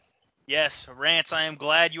Yes, Rance, I am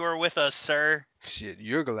glad you are with us, sir. Shit,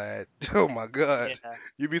 you're glad. Oh my God. Yeah.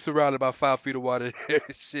 You be surrounded by 5 feet of water.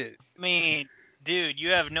 Shit. I mean, dude, you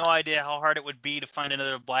have no idea how hard it would be to find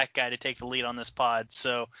another black guy to take the lead on this pod.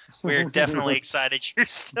 So we're definitely excited you're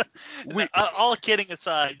still. We All kidding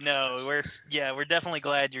aside, no, we're definitely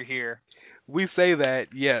glad you're here. we say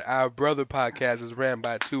that, yet our brother podcast is ran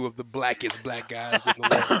by two of the blackest black guys in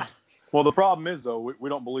the world. Well, the problem is though we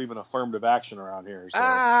don't believe in affirmative action around here, so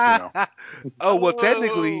Ah! Oh well,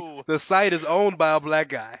 technically Whoa. the site is owned by a black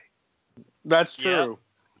guy. that's Yep. true.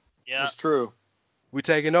 Yeah. That's true. We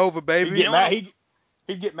taking over, He'd baby. get know mad. what?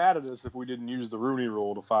 He'd get mad at us if we didn't use the Rooney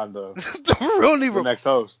Rule to find the Really, next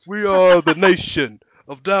host. we are the nation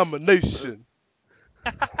of domination.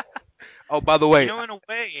 Oh, by the way, In a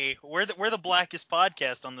way, we're the blackest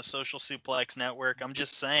podcast on the Social Suplex Network. I'm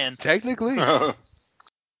just saying. technically,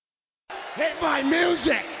 Hit my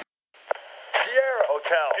music! Sierra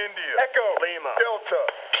Hotel, India, Echo, Lima, Delta,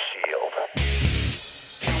 Shield.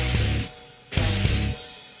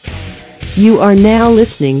 You are now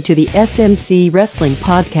listening to the SMC Wrestling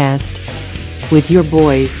Podcast with your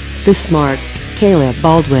boys, the Smart, Caleb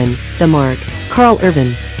Baldwin, the Mark, Carl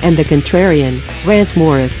Irvin, and the Contrarian, Rance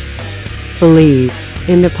Morris. Believe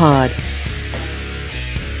in the pod.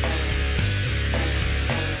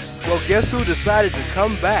 well, guess who decided to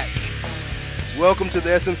come back? Welcome to the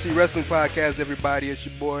SMC Wrestling Podcast, everybody. It's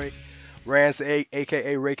your boy, Rance,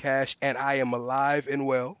 aka Ray Cash, and I am alive and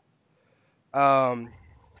well.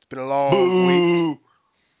 It's been a long week. Boo!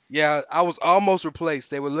 Yeah, I was almost replaced.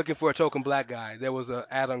 They were looking for a token black guy. There was a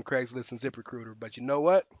ad on Craigslist and ZipRecruiter, but you know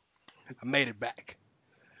what? I made it back.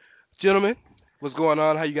 Gentlemen, what's going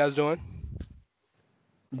on? How you guys doing?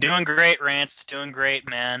 Doing great, Rance. Doing great,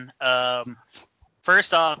 man.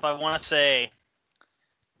 First off, I want to say,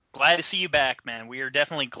 glad to see you back, man. We are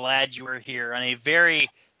definitely glad you are here on a very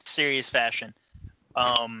serious fashion.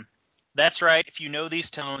 That's right. If you know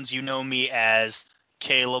these tones, you know me as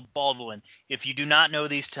Caleb Baldwin. If you do not know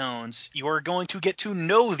these tones, you are going to get to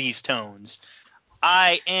know these tones.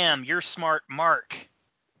 I am your smart Mark.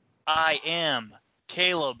 I am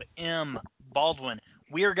Caleb M. Baldwin.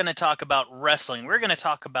 We are going to talk about wrestling. We're going to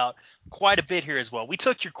talk about quite a bit here as well. We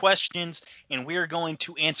took your questions, and we are going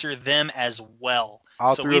to answer them as well.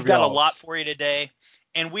 All So three we've of got a y'all. lot for you today,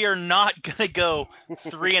 and we are not going to go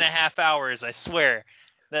 3.5 hours, I swear.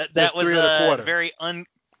 That was Three and a a quarter.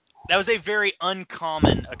 very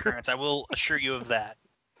uncommon occurrence. I will assure you of that.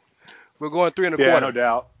 We're going three and a Yeah, quarter. no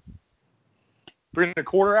doubt.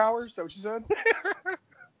 3.25 hours? Is that what you said?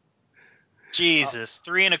 Jesus,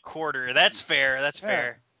 3.25. That's fair. That's Yeah.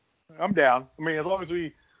 fair. I'm down. I mean, as long as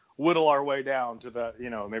we whittle our way down to that,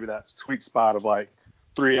 maybe that sweet spot of like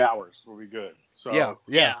 3 hours will be good. So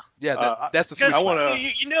Yeah. That's the sweet Because I spot. wanna-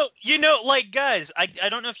 you know, like guys, I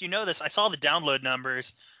don't know if you know this. I saw the download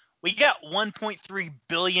numbers. We got 1.3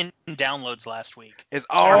 billion downloads last week. It's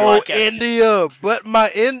Our all podcast is- India, but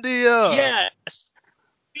my India. Yes,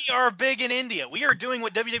 we are big in India. We are doing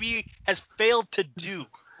what WWE has failed to do.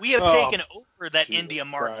 We have Oh, taken over that Jesus India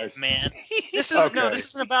market, Christ. man. This isn't Okay. this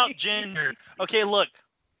isn't about gender. Okay, look.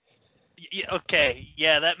 Okay,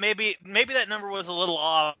 yeah, that maybe that number was a little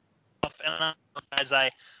off, and as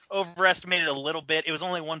I overestimated a little bit, it was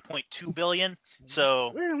only 1.2 billion.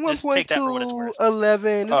 So just take that for what it's worth.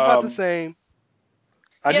 11. It's about the Um, same.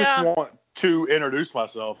 I just Yeah. want to introduce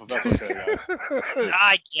myself, if that's okay, guys.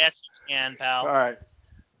 I guess you can, pal. All right.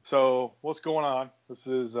 So what's going on? This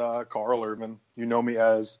is Carl Irvin. You know me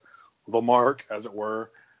as the Mark, as it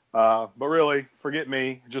were. But really, forget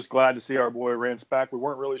me. Just glad to see our boy Rance back. We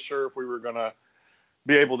weren't really sure if we were going to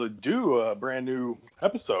be able to do a brand new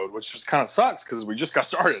episode, which just kind of sucks because we just got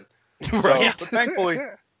started. Right. So,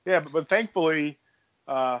 but thankfully,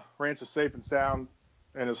 Rance is safe and sound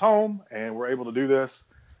in his home, and we're able to do this.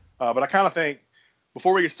 But I kind of think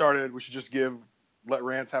before we get started, we should just let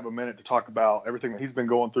Rance have a minute to talk about everything that he's been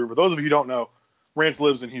going through. For those of you who don't know, Rance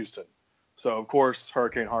lives in Houston. So, of course,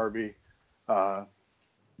 Hurricane Harvey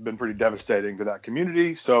been pretty devastating to that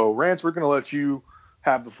community. So, Rance, we're going to let you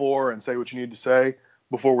have the floor and say what you need to say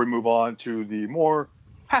before we move on to the more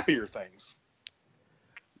happier things.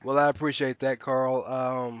 Well, I appreciate that,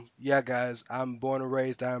 Carl. Yeah, guys, I'm born and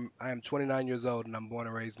raised. I'm 29 years old, and I'm born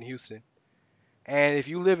and raised in Houston. And if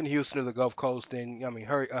you live in Houston or the Gulf Coast, then I mean,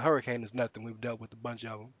 a hurricane is nothing. We've dealt with a bunch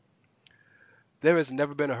of them. There has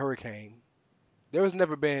never been a hurricane. There has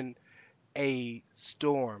never been a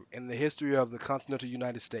storm in the history of the continental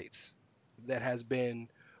United States that has been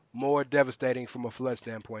more devastating from a flood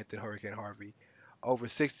standpoint than Hurricane Harvey. Over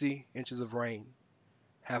 60 inches of rain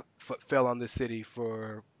fell on this city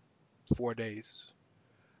for 4 days.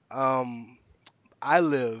 Um, I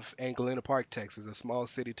live in Galena Park, Texas, a small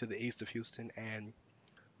city to the east of Houston, and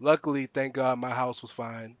luckily, thank God, my house was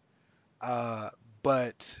fine. Uh,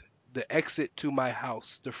 but the exit to my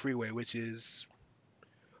house, the freeway, which is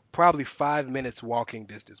probably 5 minutes walking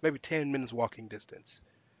distance, maybe 10 minutes walking distance.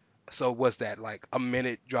 So what's that, like a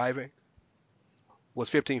minute driving? Was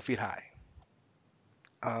 15 feet high.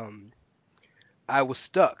 Um, I was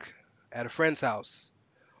stuck at a friend's house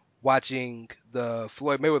watching the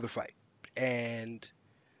Floyd Mayweather fight, and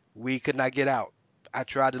we could not get out. I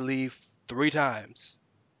tried to leave 3 times.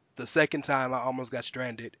 The second time, I almost got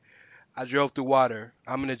stranded. I drove through water.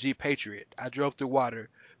 I'm in a Jeep Patriot. I drove through water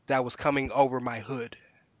that was coming over my hood.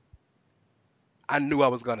 I knew I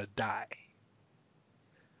was gonna die.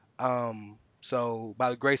 So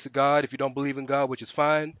by the grace of God, if you don't believe in God, which is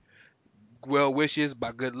fine, well wishes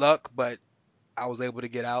by good luck, but I was able to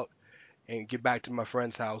get out and get back to my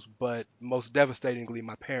friend's house. But most devastatingly,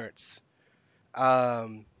 my parents.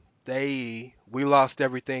 Um, we lost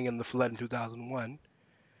everything in the flood in 2001.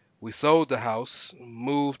 We sold the house,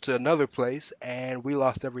 moved to another place, and we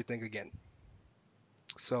lost everything again.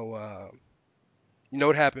 So you know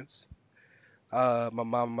what happens? My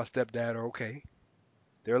mom and my stepdad are okay.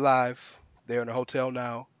 They're alive. They're in a hotel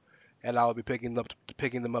now, and I'll be picking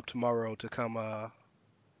them up tomorrow to come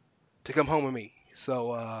home with me.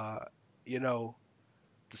 So you know,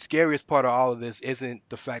 the scariest part of all of this isn't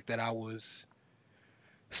the fact that I was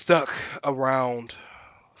stuck around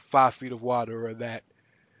 5 feet of water, or that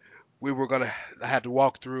we were gonna I had to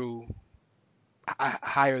walk through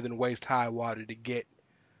higher than waist high water to get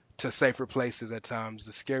to safer places at times.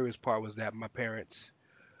 The scariest part was that my parents,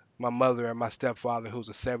 my mother and my stepfather, who's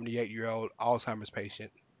a 78-year-old Alzheimer's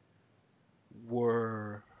patient,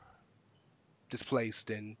 were displaced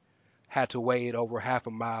and had to wade over half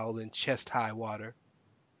a mile in chest high water,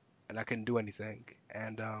 and I couldn't do anything.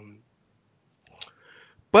 And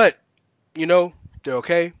but you know, they're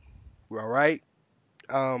okay. We're all right.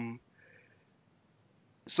 Um,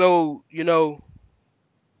 so you know,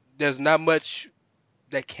 there's not much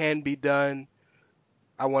that can be done.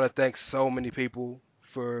 I want to thank so many people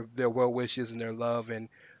for their well wishes and their love and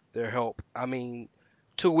their help. I mean,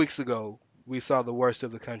 2 weeks ago, we saw the worst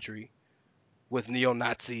of the country with neo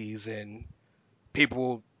Nazis and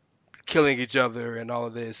people killing each other and all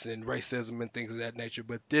of this and racism and things of that nature.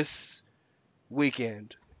 But this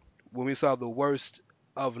weekend, when we saw the worst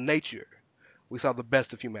of nature, we saw the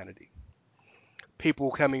best of humanity.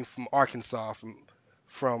 People coming from Arkansas,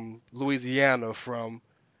 from Louisiana, from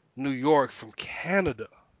New York, from Canada,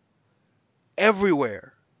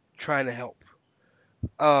 everywhere trying to help.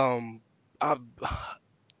 Um, uh,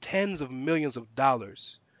 Tens of millions of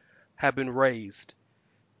dollars have been raised.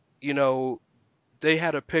 You know, they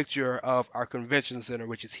had a picture of our convention center,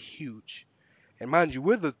 which is huge. And mind you,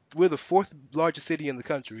 we're the fourth largest city in the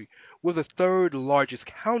country. We're the third largest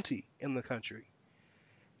county in the country.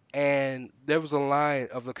 And there was a line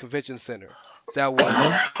of the convention center that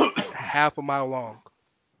was half a mile long,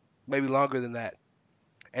 maybe longer than that.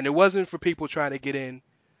 And it wasn't for people trying to get in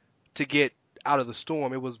to get out of the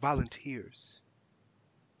storm. It was volunteers,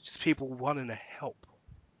 just people wanting to help.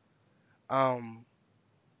 Um,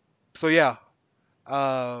 so yeah,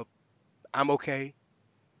 uh, I'm okay.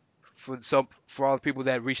 For all the people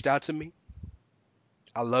that reached out to me,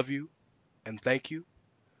 I love you and thank you.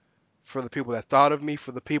 For the people that thought of me,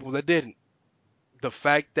 for the people that didn't. The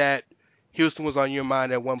fact that Houston was on your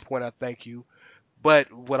mind at one point, I thank you.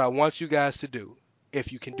 But what I want you guys to do,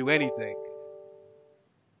 if you can do anything,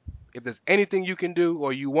 if there's anything you can do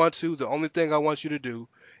or you want to, the only thing I want you to do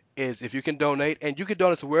is if you can donate, and you can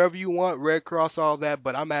donate to wherever you want, Red Cross, all that,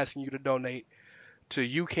 but I'm asking you to donate to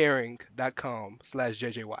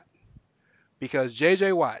youcaring.com/JJ Watt. Because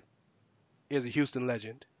JJ Watt is a Houston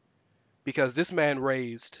legend. Because this man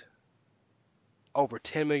raised over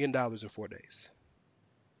 $10 million in 4 days.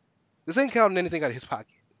 This ain't counting anything out of his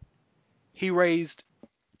pocket. He raised,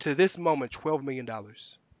 to this moment, $12 million.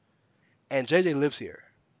 And JJ lives here.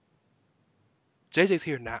 JJ's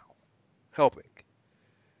here now, helping.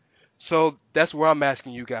 So that's where I'm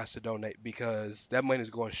asking you guys to donate, because that money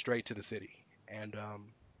is going straight to the city. And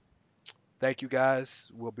thank you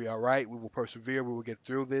guys. We'll be all right. We will persevere. We will get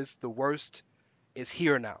through this. The worst is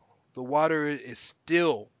here now. The water is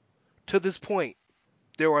still, to this point,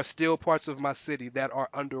 there are still parts of my city that are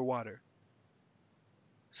underwater.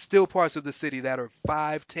 Still parts of the city that are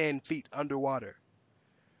 5, 10 feet underwater.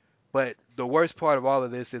 But the worst part of all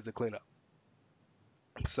of this is the cleanup.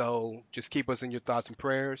 So just keep us in your thoughts and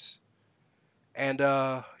prayers. And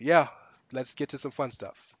yeah, let's get to some fun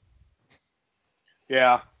stuff.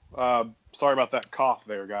 Yeah. Sorry about that cough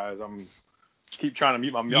there, guys. I'm keep trying to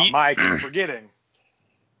mute my Ye- mic and forgetting.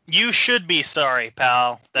 You should be sorry,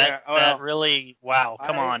 pal. That Yeah, well, really, wow.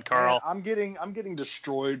 Come on, Carl. Man, I'm getting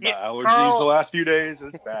destroyed by Yeah, allergies Carl- the last few days.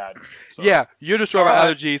 It's bad. So. Yeah, you're destroyed by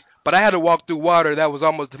Carl- allergies, but I had to walk through water that was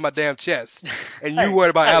almost to my damn chest, and you Hey, worried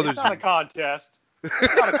about It's not a allergies. contest.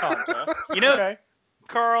 It's not a contest. You know, Okay.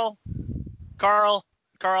 Carl,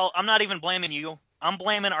 I'm not even blaming you. I'm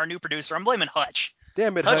blaming our new producer. I'm blaming Hutch.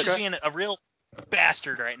 Damn it, Hutch Hutch. is being a real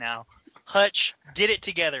bastard right now. Hutch, get it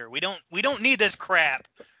together. We don't need this crap.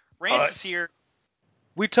 Rance is Hutch. here.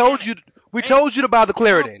 We told Damn you. it. We told you to buy the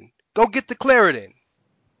Claritin. Go get the Claritin.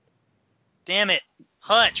 Damn it,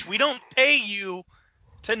 Hutch. We don't pay you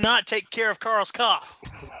to not take care of Carl's cough.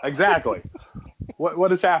 Exactly.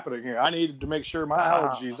 What is happening here? I need to make sure my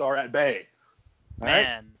Ah. allergies are at bay. All right?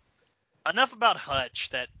 Man, enough about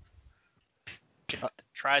Hutch that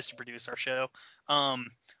tries to produce our show.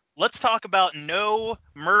 Let's talk about No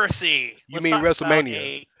Mercy. You Let's mean talk about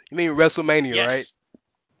WrestleMania? You mean WrestleMania, yes,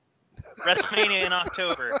 WrestleMania in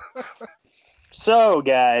October. So,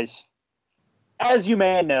 guys, as you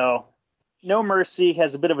may know, No Mercy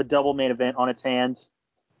has a bit of a double main event on its hands.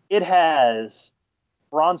 It has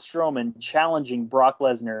Braun Strowman challenging Brock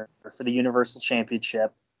Lesnar for the Universal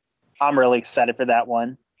Championship. I'm really excited for that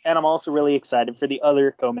one. And I'm also really excited for the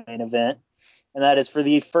other co-main event. And that is for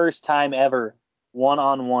the first time ever,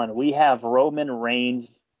 one-on-one. We have Roman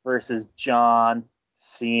Reigns versus John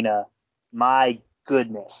Cena. My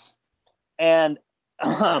goodness. And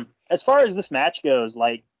as far as this match goes,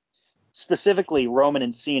 like specifically Roman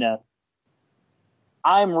and Cena,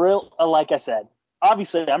 like I said,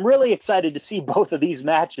 obviously I'm really excited to see both of these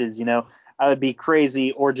matches. You know, I would be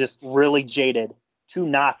crazy or just really jaded to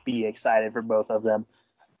not be excited for both of them.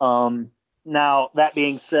 Now, that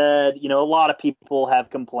being said, you know, a lot of people have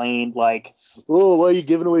complained like, oh, why are you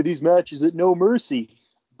giving away these matches at No Mercy?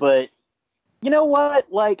 But you know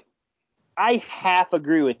what? Like, I half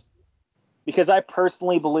agree with you because I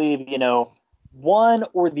personally believe, you know, one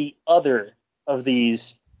or the other of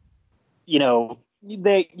these, you know,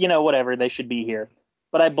 whatever, they should be here.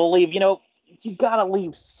 But I believe, you know, you got to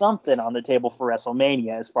leave something on the table for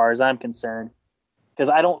WrestleMania as far as I'm concerned. Because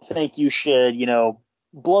I don't think you should, you know,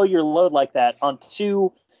 blow your load like that on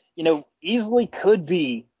two, you know, easily could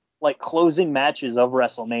be like closing matches of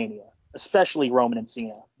WrestleMania, especially Roman and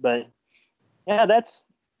Cena. But yeah, that's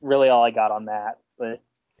really all I got on that. But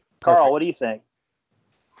Carl, Perfect. what do you think?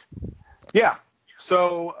 Yeah.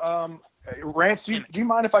 So, Rance, do you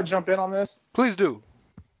mind if I jump in on this? Please do.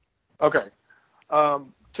 Okay.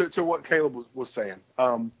 To what Caleb was saying.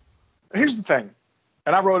 Here's the thing.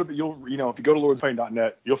 And I wrote it, but if you go to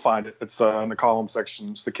lordspain.net, you'll find it. It's in the column section.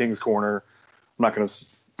 It's the King's Corner. I'm not going to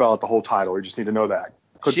spell out the whole title. You just need to know that.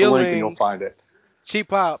 Click the link and you'll find it. Cheap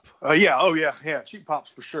pop. Yeah. Oh, yeah. Cheap pops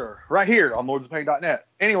for sure. Right here on lordspain.net.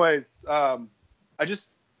 Anyways, I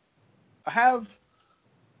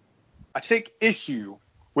take issue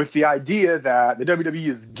with the idea that the WWE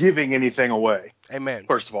is giving anything away. Amen.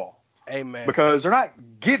 First of all. Amen. Because they're not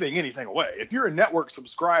giving anything away. If you're a network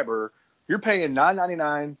subscriber, you're paying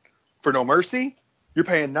 $9.99 for No Mercy. You're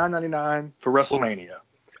paying $9.99 for WrestleMania.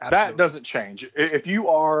 Absolutely. That doesn't change. If you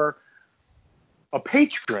are a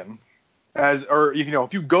patron,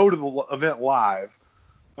 if you go to the event live,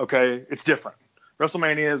 okay, it's different.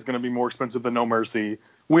 WrestleMania is going to be more expensive than No Mercy.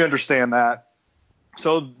 We understand that.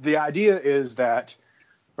 So the idea is that,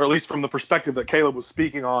 or at least from the perspective that Caleb was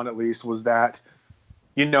speaking on, at least, was that,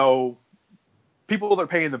 you know, people that are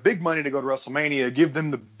paying the big money to go to WrestleMania, give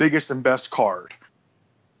them the biggest and best card.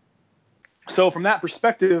 So from that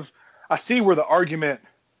perspective, I see where the argument,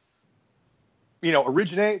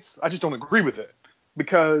 originates. I just don't agree with it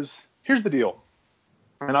because here's the deal.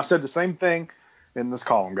 And I've said the same thing in this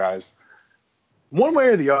column, guys. One way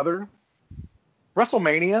or the other,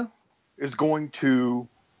 WrestleMania is going to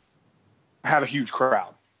have a huge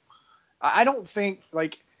crowd. I don't think,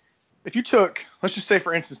 if you took, let's just say,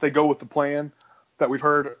 for instance, they go with the plan that we've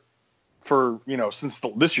heard for, since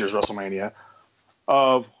this year's WrestleMania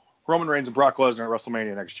of Roman Reigns and Brock Lesnar at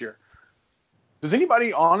WrestleMania next year. Does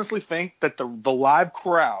anybody honestly think that the live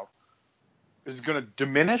crowd is going to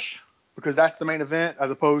diminish because that's the main event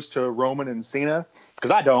as opposed to Roman and Cena?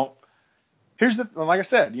 Because I don't. Like I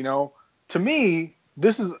said, to me,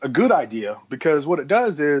 this is a good idea because what it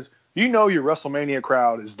does is, your WrestleMania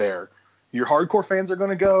crowd is there. Your hardcore fans are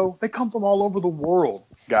going to go. They come from all over the world,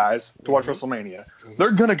 guys, to watch WrestleMania.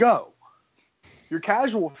 They're going to go. Your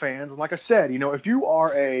casual fans, and like I said, if you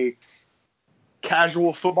are a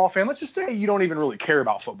casual football fan, let's just say you don't even really care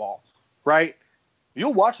about football, right?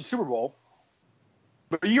 You'll watch the Super Bowl,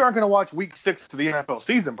 but you aren't going to watch Week 6 of the NFL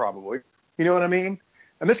season probably. You know what I mean?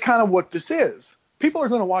 And that's kind of what this is. People are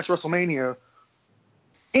going to watch WrestleMania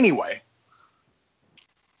anyway.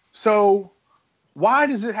 So why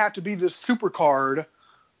does it have to be this super card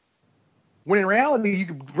when in reality you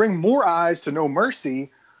could bring more eyes to No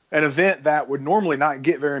Mercy, an event that would normally not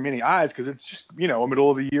get very many eyes because it's just, you know, a middle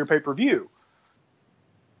of the year pay-per-view,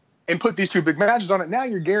 and put these two big matches on it. Now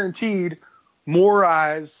you're guaranteed more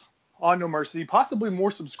eyes on No Mercy, possibly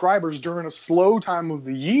more subscribers during a slow time of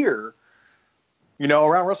the year. You know,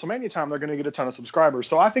 around WrestleMania time, they're going to get a ton of subscribers.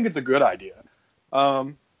 So I think it's a good idea.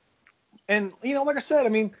 And, you know, like I said, I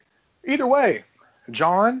mean, either way,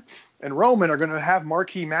 John and Roman are going to have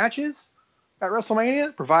marquee matches at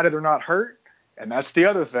WrestleMania, provided they're not hurt. And that's the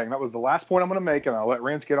other thing. That was the last point I'm going to make, and I'll let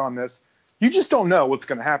Rance get on this. You just don't know what's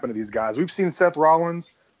going to happen to these guys. We've seen Seth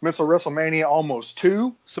Rollins miss a WrestleMania almost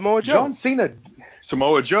 2. Samoa Joe.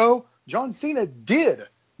 Samoa Joe. John Cena did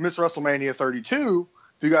miss WrestleMania 32.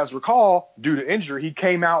 If you guys recall, due to injury, he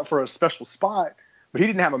came out for a special spot, but he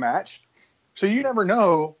didn't have a match. So you never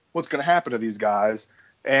know what's going to happen to these guys.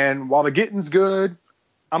 And while the getting's good,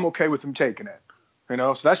 I'm okay with them taking it. You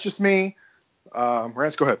know, so that's just me.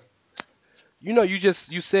 Rance, go ahead. You know, you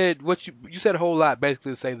said you said a whole lot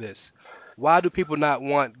basically to say this. Why do people not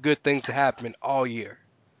want good things to happen all year?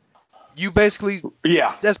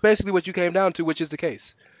 Yeah. That's basically what you came down to, which is the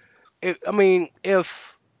case. If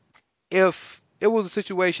it was a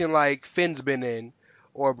situation like Finn's been in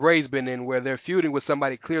or Bray's been in where they're feuding with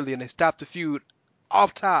somebody clearly and they stop the feud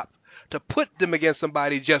off top to put them against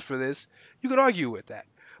somebody just for this, you could argue with that.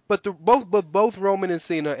 But both Roman and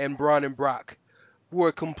Cena and Braun and Brock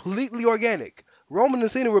were completely organic. Roman and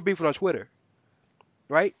Cena were beefing on Twitter,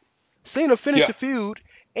 right? Cena finished the feud,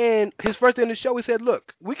 and his first day on the show, he said,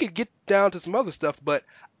 "Look, we could get down to some other stuff, but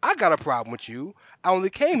I got a problem with you. I only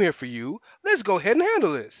came here for you. Let's go ahead and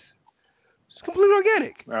handle this." It's completely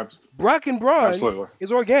organic. Brock and Braun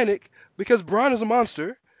is organic because Braun is a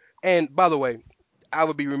monster. And by the way, I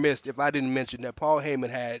would be remiss if I didn't mention that Paul Heyman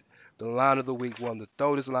had the line of the week, one of the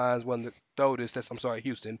coldest lines, one of the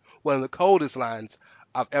coldest lines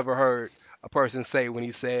I've ever heard a person say when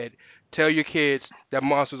he said, "Tell your kids that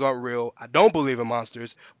monsters aren't real. I don't believe in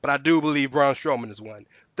monsters, but I do believe Braun Strowman is one."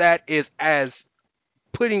 That is as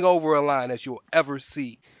putting over a line as you'll ever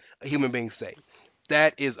see a human being say.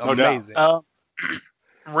 That is amazing.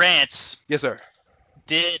 Rance. Yes, sir.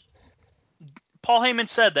 Did Paul Heyman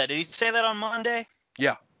said that? Did he say that on Monday?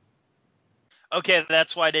 Yeah. Okay,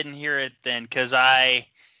 that's why I didn't hear it then, because I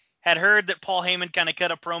had heard that Paul Heyman kind of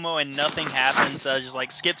cut a promo and nothing happened, so I was just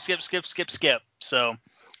like, skip. So,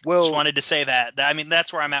 just wanted to say that. I mean,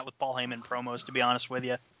 that's where I'm at with Paul Heyman promos, to be honest with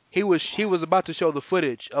you. He was about to show the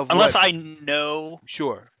footage of unless I know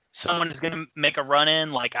sure someone is going to make a run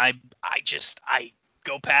in, like I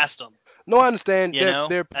go past them. No, I understand. You know?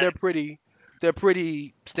 They're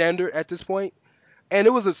pretty standard at this point. And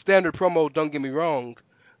it was a standard promo, don't get me wrong,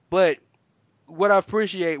 but what I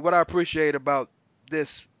appreciate about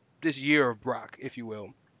this year of Brock, if you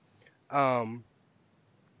will,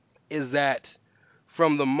 is that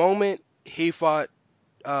from the moment he fought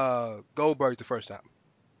Goldberg the first time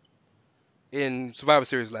in Survivor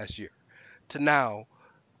Series last year to now,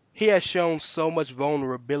 he has shown so much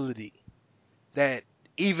vulnerability that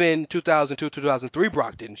even 2002, 2003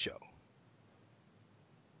 Brock didn't show.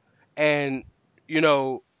 And, you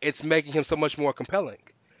know, it's making him so much more compelling.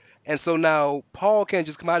 And so now Paul can't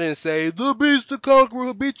just come out and say, "The Beast the Conqueror,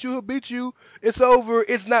 he'll beat you, it's over."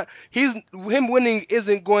 It's not. Him winning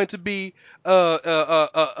isn't going to be it's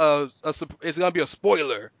going to be a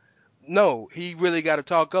spoiler. No, he really got to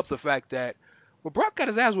talk up the fact that, well, Brock got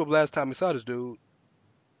his ass whooped last time he saw this dude.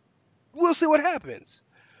 We'll see what happens.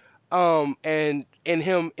 And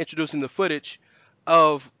him introducing the footage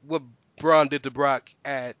of what Braun did to Brock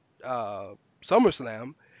at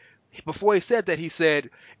SummerSlam. Before he said that, he said,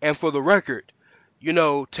 "And for the record, you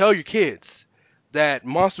know, tell your kids that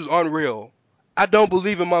monsters aren't real. I don't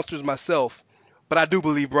believe in monsters myself, but I do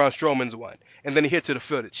believe Braun Strowman's one." And then he hit to the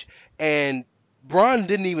footage. And Braun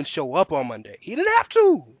didn't even show up on Monday. He didn't have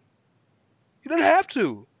to.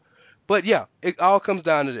 But yeah, it all comes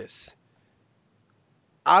down to this.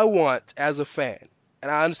 I want, as a fan, and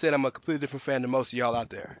I understand I'm a completely different fan than most of y'all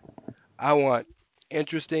out there, I want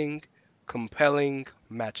interesting, compelling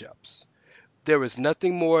matchups. There is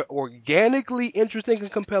nothing more organically interesting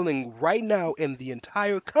and compelling right now in the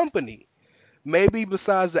entire company, maybe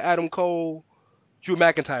besides the Adam Cole, Drew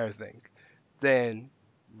McIntyre thing, than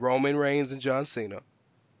Roman Reigns and John Cena,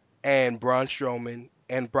 and Braun Strowman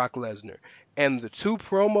and Brock Lesnar. And the two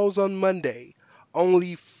promos on Monday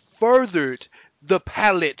only furthered the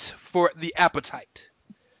palate for the appetite.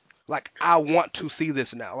 Like, I want to see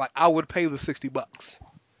this now. Like, I would pay the $60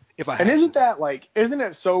 if I had. And isn't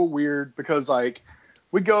it so weird? Because, like,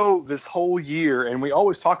 we go this whole year, and we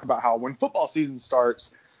always talk about how when football season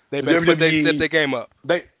starts, They the better step WWE their game up.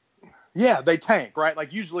 they tank, right?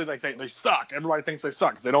 Like usually they suck. Everybody thinks they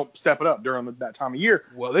suck because they don't step it up during that time of year.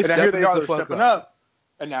 Well, they And now here stepping they are, the they're fuck stepping up. up,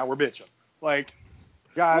 and now we're bitching. Like,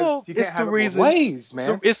 guys, Well, you it's can't the have it both reason. ways,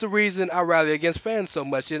 man. It's the reason I rally against fans so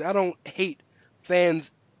much, and I don't hate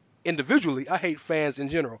fans individually. I hate fans in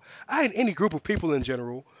general. I hate any group of people in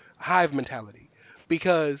general. Hive mentality,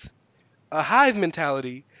 because a hive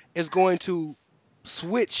mentality is going to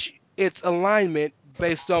switch its alignment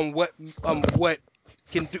based on what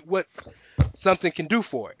can do what something can do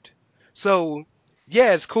for it. So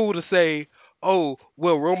yeah, it's cool to say, oh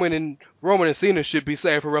well, Roman and Cena should be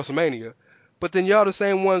saved for WrestleMania, but then y'all the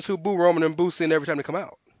same ones who boo Roman and boo Cena every time they come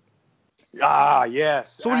out. Ah,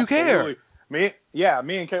 yes, So what do you absolutely. care?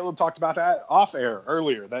 Me and Caleb talked about that off air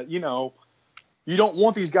earlier. That you don't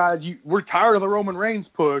want these guys. We're tired of the Roman Reigns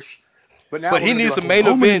push, but now But we're he going to be needs like, to well, main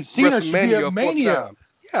Roman and event Cena should be WrestleMania at a fourth Mania. time.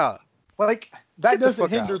 Yeah, Like that get the doesn't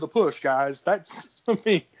fuck hinder out. the push, guys. That's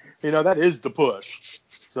that is the push.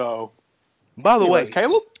 So, By the anyways, way,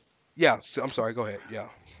 Caleb. yeah, I'm sorry. Go ahead. Yeah,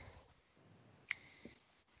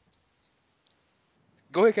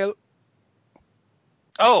 go ahead, Caleb.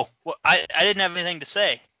 Oh, well, I didn't have anything to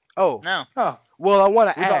say. Oh, No. Oh, well, I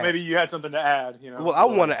want to we thought add. maybe you had something to add. Well, But I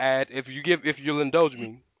go want ahead. to add, if you'll indulge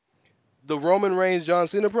me, the Roman Reigns John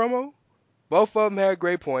Cena promo. Both of them had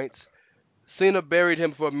great points. Cena buried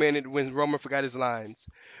him for a minute when Roman forgot his lines,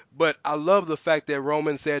 but I love the fact that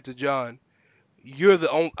Roman said to John,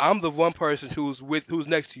 I'm the one person who's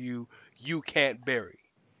next to you. You can't bury,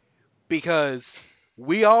 because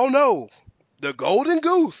we all know the Golden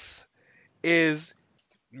Goose is,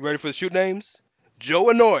 you ready for the shoot names? Joe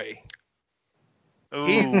Anoy.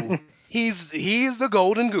 He Ooh. he's the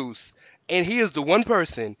Golden Goose, and he is the one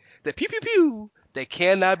person that pew pew pew that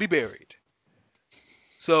cannot be buried.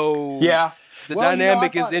 So Yeah. the Well, I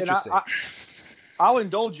dynamic is thought, and interesting. I'll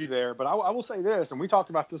indulge you there, but I will say this, and we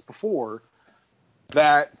talked about this before,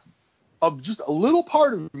 that just a little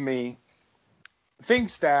part of me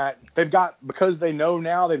thinks that because they know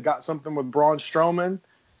now they've got something with Braun Strowman,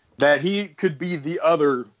 that he could be the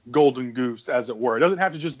other golden goose, as it were. It doesn't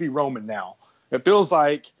have to just be Roman now. It feels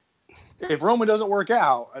like if Roman doesn't work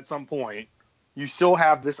out at some point, you still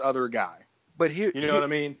have this other guy. But You know what I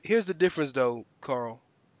mean? here's the difference, though, Carl.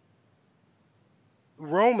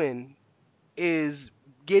 Roman is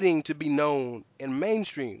getting to be known in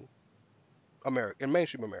mainstream America.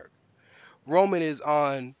 Roman is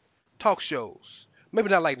on talk shows. Maybe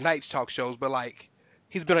not like night talk shows, but like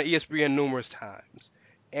he's been on ESPN numerous times.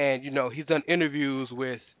 And he's done interviews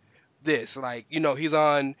with this. Like, he's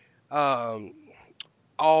on um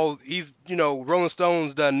Rolling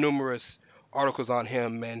Stone's done numerous articles on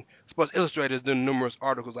him, and Sports Illustrated's done numerous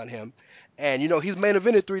articles on him. And he's main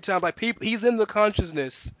evented 3 times. Like, he's in the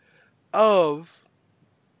consciousness of,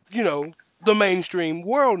 the mainstream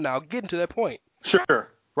world now, getting to that point, Sure.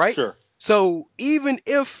 right? Sure. So even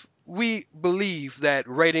if we believe that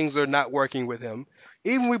ratings are not working with him,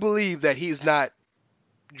 even we believe that he's not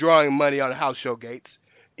drawing money on house show gates,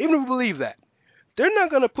 even if we believe that, they're not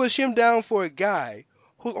going to push him down for a guy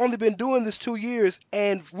who's only been doing this 2 years,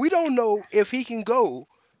 and we don't know if he can go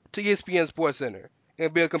to ESPN Sports Center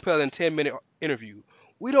and be a compelling 10-minute interview.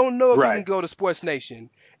 We don't know if he can Right. go to Sports Nation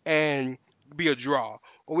and be a draw,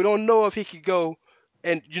 or we don't know if he could go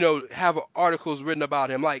and have articles written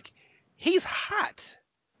about him. Like, he's hot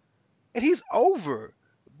and he's over,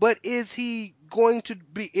 but is he going to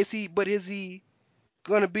be? Is he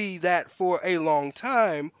going to be that for a long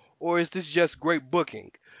time, or is this just great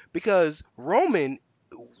booking? Because Roman,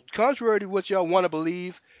 contrary to what y'all want to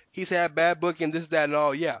believe, he's had bad booking, this, that, and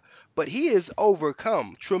all, yeah. But he has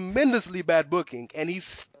overcome tremendously bad booking, and he's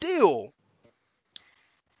still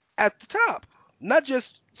at the top. Not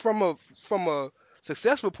just from a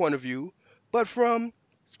successful point of view, but from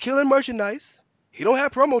killing merchandise. He don't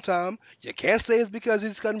have promo time. You can't say it's because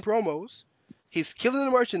he's cutting promos. He's killing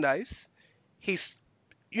the merchandise. He's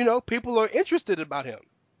people are interested about him.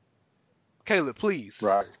 Caleb, please,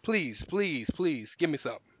 Right. please, please, please, give me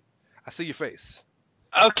something. I see your face.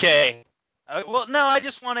 Okay. Well, no, I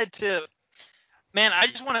just wanted to, man, I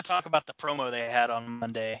just want to talk about the promo they had on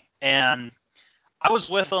Monday. And I was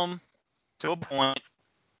with them to a point.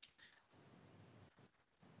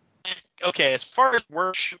 Okay, as far as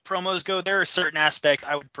work promos go, there are certain aspects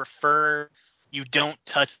I would prefer you don't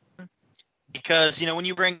touch, because, when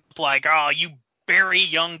you bring up like, oh, you bury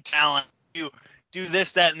young talent, you do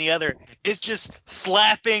this, that, and the other, it's just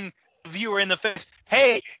slapping the viewer in the face.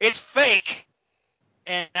 Hey, it's fake.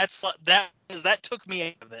 And that took me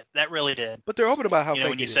out of it. That really did. But they're open about how When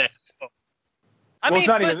fake you it say, is. oh, Well,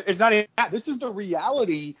 it's not even that. This is the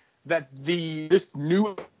reality that this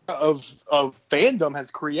new of fandom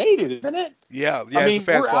has created, isn't it? Yeah. I mean, it's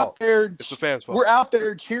the fans' fault. It's the fans' fault. We're out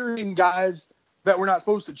there cheering guys that we're not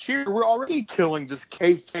supposed to cheer. We're already killing this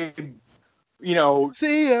kayfabe,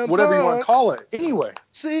 CM whatever you want Punk. to call it. Anyway,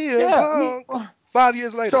 CM Punk. 5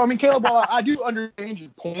 years later. So I mean, Caleb, while I do understand your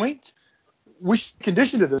point, we should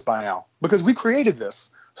condition to this by now because we created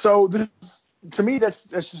this. So to me, that's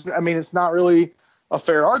just. I mean, it's not really a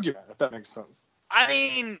fair argument, if that makes sense. I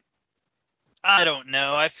mean, I don't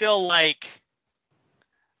know. I feel like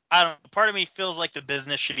part of me feels like the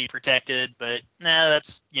business should be protected, but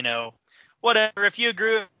that's whatever. If you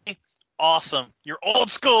agree with me, awesome. You're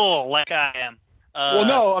old school like I am. Well,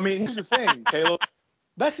 no, I mean, here's the thing, Caleb.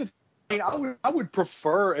 That's the thing. I would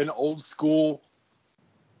prefer an old school,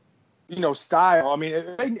 style. I mean,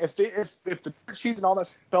 if the cheese and all that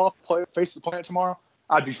stuff face the planet tomorrow,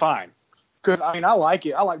 I'd be fine. Because I mean, I like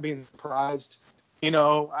it. I like being surprised. I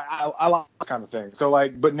like this kind of thing. So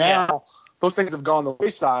but now those things have gone the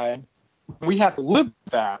wayside. We have to live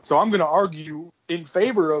with that. So I'm going to argue in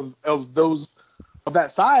favor of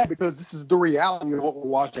that side because this is the reality of what we're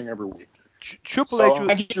watching every week.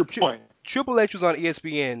 I get your point. Triple H was on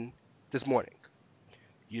ESPN this morning.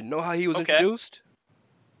 You know how he was introduced?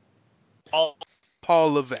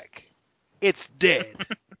 Paul Levesque. It's dead.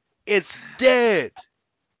 It's dead.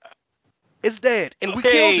 It's dead. And we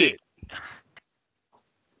killed it.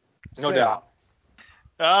 No doubt.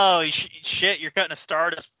 Oh, shit, you're cutting a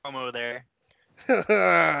Stardust promo there.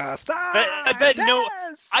 I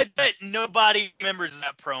bet nobody remembers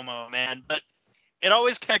that promo, man. But it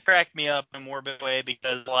always kind of cracked me up in a morbid way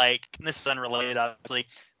because, and this is unrelated, obviously,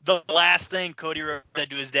 the last thing Cody Rhodes said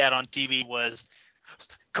to his dad on TV was,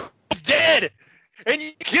 "Cody's dead, and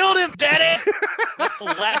you killed him, Daddy." That's the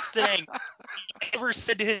last thing he ever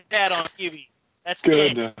said to his dad on TV. That's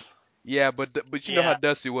good. it. Yeah, but you know how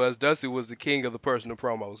Dusty was. Dusty was the king of the personal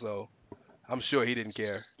promo, so I'm sure he didn't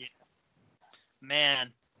care. Yeah.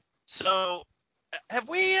 Man, so have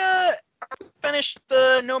we finished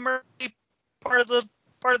the No Mercy part of the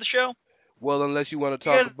show? Well, unless you want to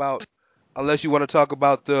talk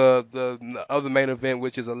about the other main event,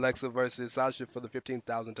 which is Alexa versus Sasha for the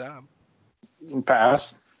 15,000th time.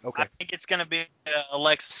 Pass. Okay. I think it's gonna be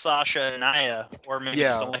Alexa, Sasha, and Nia, or maybe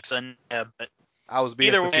just Alexa and Nia. But I was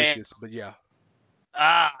being facetious, but yeah.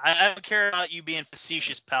 I don't care about you being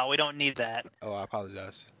facetious, pal. We don't need that. Oh, I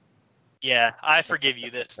apologize. Yeah, I forgive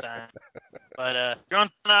you this time. But you're on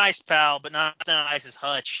thin ice, pal. But not thin ice is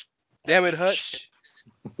Hutch. Damn it, Hutch.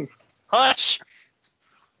 Hutch.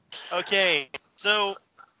 Okay, so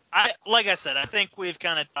like I said, I think we've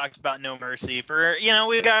kind of talked about No Mercy for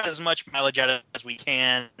we've got as much mileage out of it as we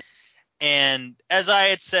can. And as I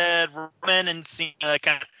had said, Roman and Cena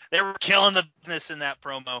they were killing the business in that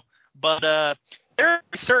promo. But there's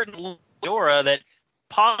a certain Dora that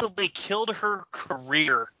possibly killed her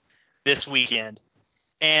career this weekend.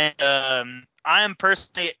 And I am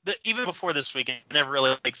personally, even before this weekend, never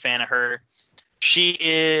really a big fan of her. She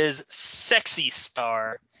is Sexy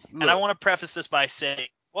Star. Look, and I want to preface this by saying,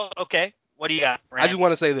 well, okay, what do you got, Rance? I just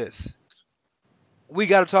want to say this. We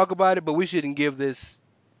got to talk about it, but we shouldn't give this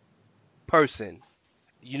person,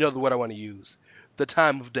 the word I want to use, the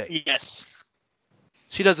time of day. Yes.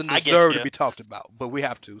 She doesn't deserve to be talked about, but we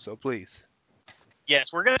have to, so please.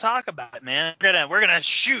 Yes, we're going to talk about it, man. We're going to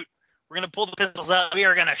shoot. We're going to pull the pistols out. We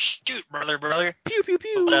are going to shoot, brother. Pew, pew,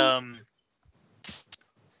 pew. But,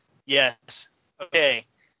 yes. Okay.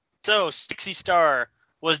 So, Sexy Star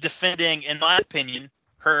was defending, in my opinion,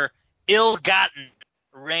 her ill-gotten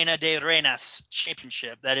Reina de Reinas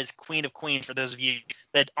championship. That is Queen of Queens for those of you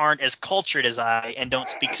that aren't as cultured as I and don't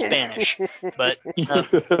speak Spanish. But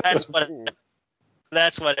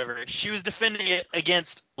that's whatever. She was defending it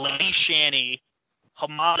against Lady Shani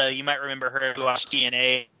Hamada. You might remember her who watched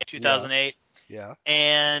TNA in 2008. Yeah.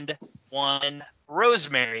 And one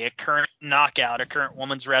Rosemary, a current knockout, a current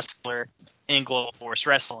women's wrestler in Global Force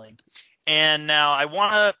Wrestling. And now I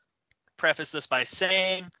want to preface this by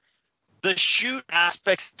saying the shoot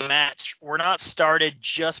aspects of the match were not started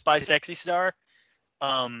just by Sexy Star.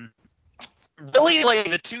 Really,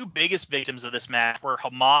 the two biggest victims of this match were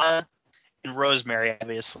Hamada and Rosemary,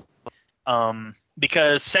 obviously.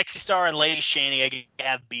 Because Sexy Star and Lady Shani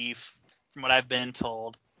have beef, from what I've been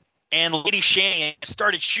told. And Lady Shani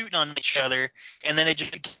started shooting on each other, and then it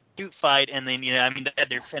just became a shoot fight, and then, they had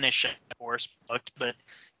their finish, of course, booked, but,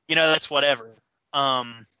 that's whatever.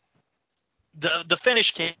 The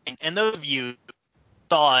finish came, and those of you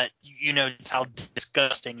thought, just how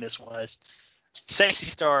disgusting this was. Sexy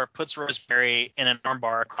Star puts Rosemary in an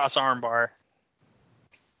armbar, a cross armbar,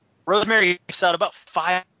 Rosemary takes out about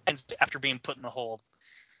 5 seconds after being put in the hold.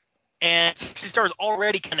 And Sexy Star is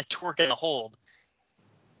already kind of twerking the hold.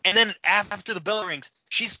 And then after the bell rings,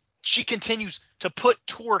 she continues to put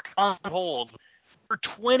Torque on hold for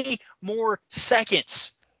 20 more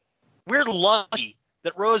seconds. We're lucky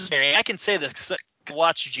that Rosemary, I can say this because I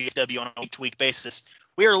watch GFW on a week-to-week basis,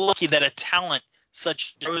 we are lucky that a talent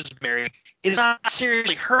such as Rosemary is not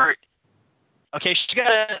seriously hurt. Okay, she got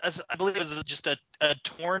I believe it was just a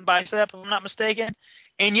torn bicep, if I'm not mistaken.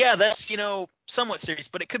 And yeah, that's, somewhat serious,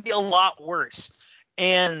 but it could be a lot worse.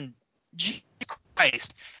 And Jesus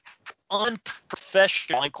Christ,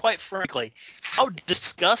 unprofessional, and quite frankly, how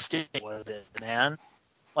disgusting was it, man?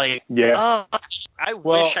 Like, Yeah.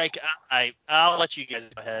 wish I'll let you guys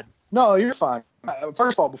go ahead. No, you're fine.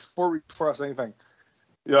 First of all, before I say anything,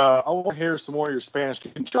 I want to hear some more of your Spanish.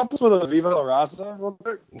 Can you jump us with a Viva la Raza real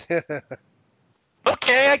quick?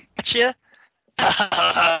 Okay, I got you.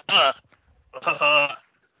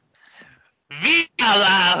 Viva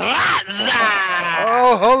la Raza!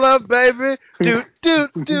 Oh, hold up, baby. Do do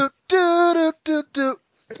do do do do.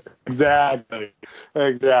 Exactly.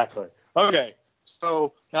 Okay,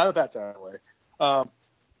 so now that that's out of the way,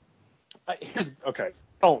 okay.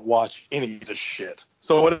 I don't watch any of this shit.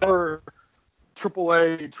 So whatever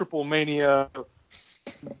AAA, Triple Mania,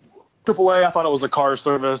 AAA, I thought it was a car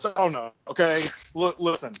service. I don't know. Okay,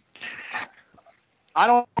 listen. I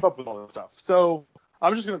don't keep up with all this stuff. So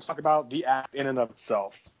I'm just going to talk about the act in and of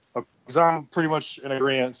itself. Because I'm pretty much in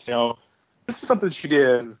agreement. This is something she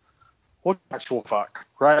did. What the actual fuck,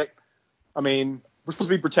 right? I mean, we're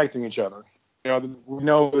supposed to be protecting each other. We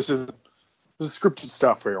know this is scripted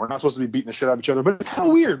stuff here. We're not supposed to be beating the shit out of each other. But it's kind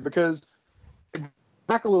of weird because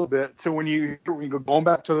back a little bit to when you go going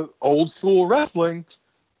back to the old school wrestling,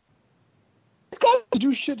 these guys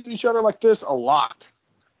do shit to each other like this a lot.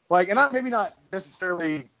 And maybe not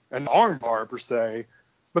necessarily an arm bar per se,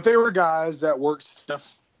 but they were guys that worked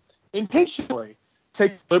stuff intentionally,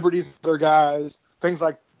 take liberties with their guys, things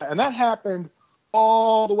like that. And that happened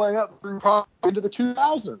all the way up through probably into the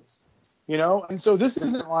 2000s, And so this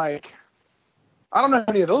isn't like, I don't know if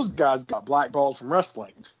any of those guys got blackballed from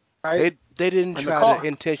wrestling, right? They didn't try to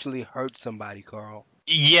intentionally hurt somebody, Carl.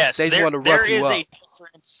 Yes, they want to rough you up. A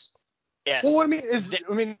difference. Yes. Well, what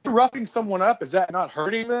I mean, roughing someone up, is that not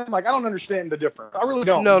hurting them? I don't understand the difference. I really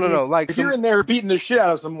don't. No. If you're in there beating the shit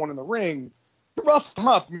out of someone in the ring, you rough them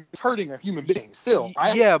up, it's hurting a human being still.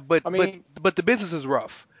 Right? Yeah, but the business is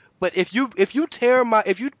rough. But if you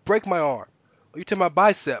break my arm or you tear my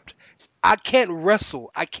bicep, I can't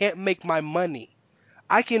wrestle. I can't make my money.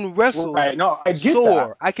 I can wrestle right. No, I get sore.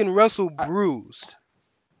 that. I can wrestle bruised.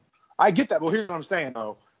 I get that. Well, here's what I'm saying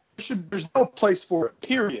though. There's no place for it,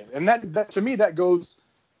 period. And that to me, that goes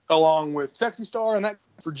along with Sexy Star and that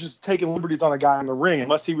for just taking liberties on a guy in the ring,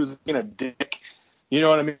 unless he was being a dick. You know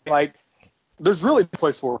what I mean? There's really no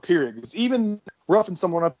place for it, period. Because even roughing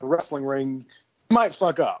someone up in the wrestling ring, you might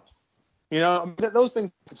fuck up. Those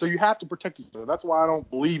things. So you have to protect each other. That's why I don't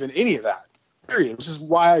believe in any of that, period. Which is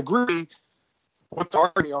why I agree with the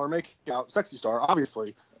argument y'all are making out Sexy Star,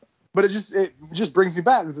 obviously. But it just brings me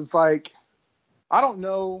back because it's like, I don't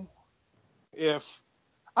know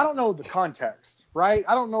the context, right?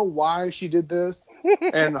 I don't know why she did this,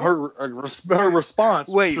 and her response.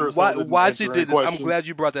 Wait, sure why she did this? I'm glad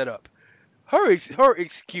you brought that up. Her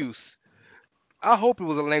excuse, I hope it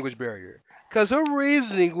was a language barrier, because her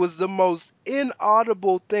reasoning was the most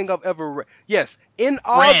inaudible thing I've ever read. Yes,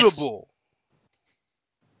 inaudible.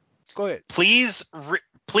 Rance, go ahead. Please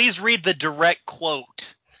read the direct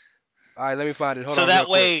quote. All right, let me find it. Hold so on, that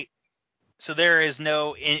way, so there is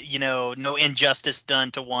no injustice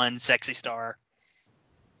done to one Sexy Star.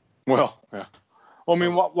 Well, yeah. Well, I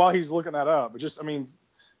mean, while he's looking that up, that's like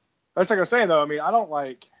I was saying though. I mean,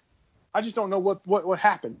 I just don't know what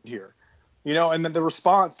happened here, And then the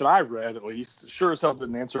response that I read, at least, sure as hell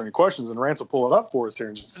didn't answer any questions. And Rance will pull it up for us here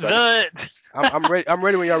in just a second. I'm ready. I'm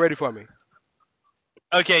ready when y'all ready for me.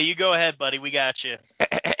 Okay, you go ahead, buddy. We got you.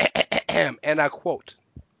 And I quote.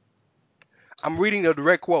 I'm reading a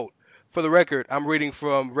direct quote. For the record, I'm reading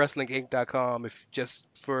from WrestlingInc.com, just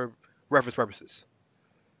for reference purposes.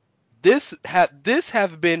 This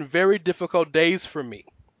have been very difficult days for me.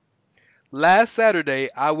 Last Saturday,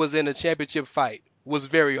 I was in a championship fight. Was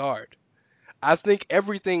very hard. I think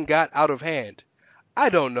everything got out of hand. I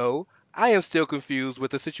don't know. I am still confused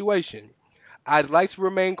with the situation. I'd like to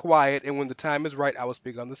remain quiet, and when the time is right, I will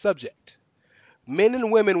speak on the subject. Men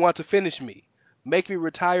and women want to finish me, make me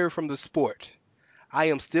retire from the sport. I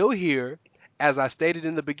am still here. As I stated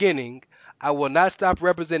in the beginning, I will not stop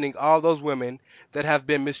representing all those women that have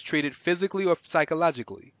been mistreated physically or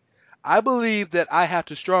psychologically. I believe that I have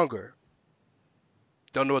to stronger.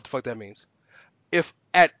 Don't know what the fuck that means. If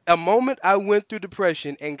at a moment I went through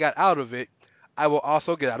depression and got out of it, I will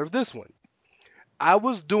also get out of this one. I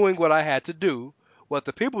was doing what I had to do, what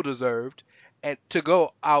the people deserved, and to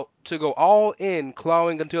go all in,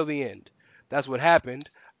 clawing until the end. That's what happened.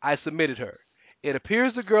 I submitted her. It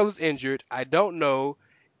appears the girl is injured. I don't know.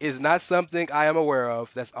 Is not something I am aware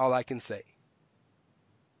of. That's all I can say.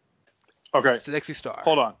 Okay, Sexy star.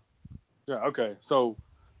 hold on. Yeah, okay. So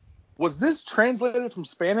was this translated from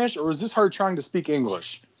Spanish, or is this her trying to speak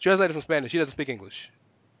English? Translated from Spanish. She doesn't speak English.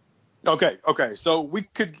 Okay. So we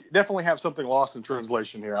could definitely have something lost in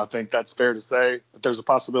translation here. I think that's fair to say that there's a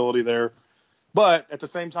possibility there. But at the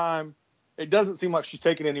same time, it doesn't seem like she's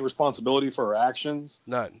taking any responsibility for her actions.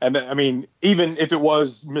 None. And I mean, even if it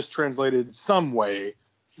was mistranslated some way,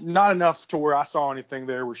 not enough to where I saw anything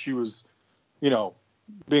there where she was,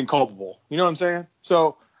 being culpable. You know what I'm saying?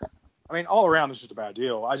 So, I mean, all around, it's just a bad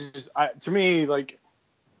deal. To me, like,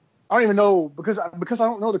 I don't even know because I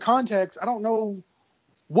don't know the context. I don't know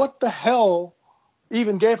what the hell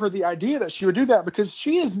even gave her the idea that she would do that, because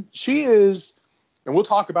she is, and we'll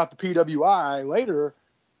talk about the PWI later,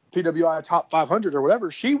 PWI top 500 or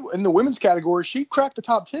whatever. She, in the women's category, she cracked the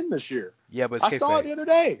top 10 this year. Yeah, but it's I saw it the other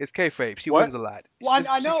day. It's kayfabe. She What? wins a lot. Well,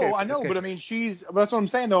 I know, but I mean, but that's what I'm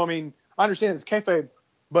saying, though. I mean, I understand it's kayfabe,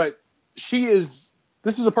 but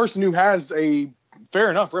this is a person who has a fair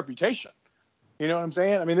enough reputation. You know what I'm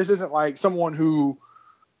saying? I mean, this isn't like someone who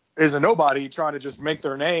is a nobody trying to just make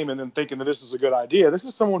their name and then thinking that this is a good idea. This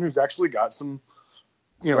is someone who's actually got some,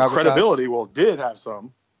 credibility. Well, did have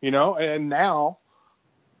some, and now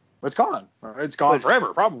it's gone. It's gone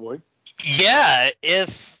forever, probably. Yeah,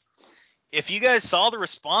 if you guys saw the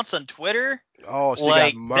response on Twitter, oh, she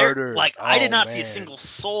got murdered. I did not see a single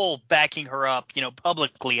soul backing her up,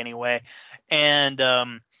 publicly anyway. And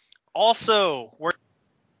also, where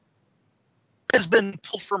has been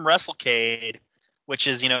pulled from WrestleCade, which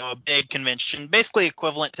is a big convention, basically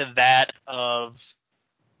equivalent to that of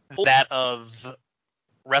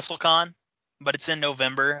WrestleCon, but it's in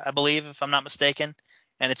November, I believe, if I'm not mistaken,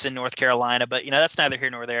 and it's in North Carolina. But that's neither here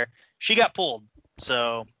nor there. She got pulled,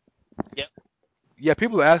 so yep. Yeah,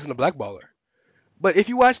 people are asking to blackball her. But if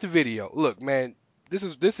you watch the video, look, man, this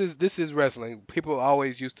is wrestling. People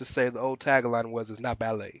always used to say the old tagline was, "It's not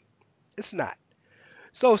ballet." It's not.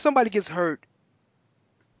 So if somebody gets hurt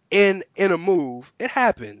in a move, it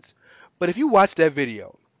happens. But if you watch that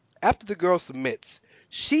video, after the girl submits,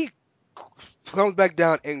 she comes back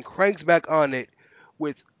down and cranks back on it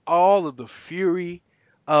with all of the fury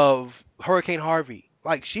of Hurricane Harvey.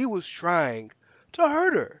 Like, she was trying to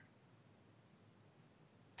hurt her.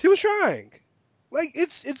 She was trying. Like,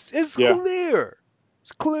 it's Yeah. clear.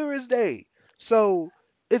 It's clear as day. So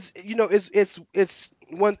it's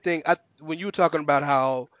one thing. When you were talking about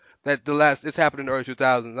how it's happened in the early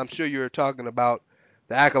 2000s, I'm sure you're talking about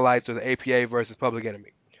the acolytes or the APA versus Public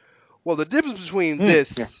Enemy. Well, the difference between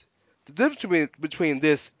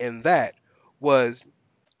this and that was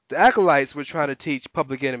the acolytes were trying to teach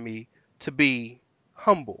Public Enemy to be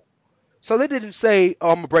humble. So they didn't say, "Oh,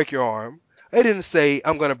 I'm gonna break your arm." They didn't say,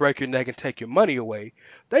 "I'm gonna break your neck and take your money away."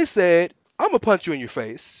 They said, "I'm gonna punch you in your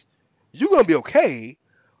face. You're gonna be okay,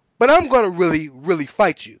 but I'm gonna really, really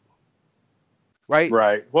fight you." Right?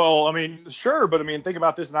 Right. Well, I mean, sure, but I mean, think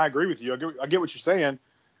about this, and I agree with you. I get what you're saying.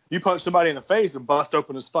 You punch somebody in the face and bust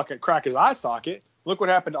open his fucking crack his eye socket. Look what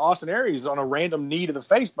happened to Austin Aries on a random knee to the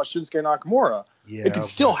face by Shinsuke Nakamura. Yeah. It can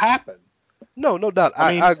still happen. No doubt.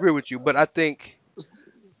 I mean, I agree with you, but I think it's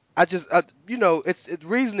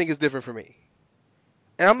reasoning is different for me.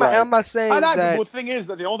 And I'm not saying that. But the thing is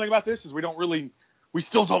that the only thing about this is we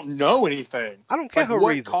still don't know anything. I don't care like her what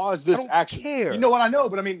reason. caused this action. Care. You know what I know,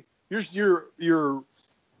 but I mean, you're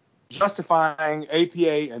justifying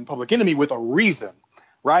APA and Public Enemy with a reason,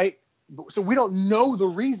 right? So we don't know the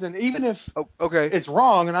reason, even if it's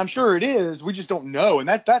wrong, and I'm sure it is. We just don't know,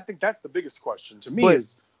 and I think that's the biggest question to me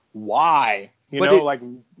is why.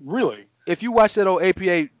 Really. If you watch that old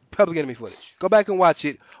APA Public Enemy footage, go back and watch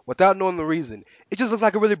it without knowing the reason. It just looks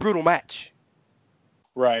like a really brutal match.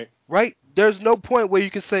 Right. Right? There's no point where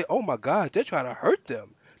you can say, "Oh my God, they're trying to hurt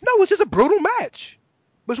them." No, it's just a brutal match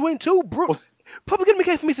between two Public Enemy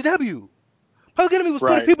came from ECW. Public Enemy was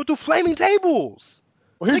putting people through flaming tables.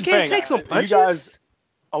 Well, here's they the can't thing. Take some punches. You guys,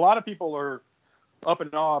 a lot of people are up in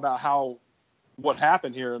awe about what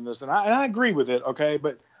happened here in this, and I agree with it. Okay,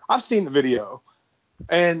 but I've seen the video,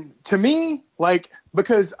 and to me,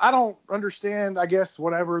 because I don't understand, I guess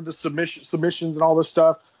whatever the submissions and all this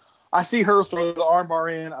stuff. I see her throw the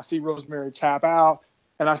armbar in. I see Rosemary tap out,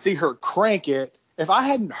 and I see her crank it. If I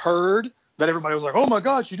hadn't heard that everybody was like, oh my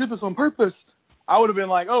God, she did this on purpose, I would have been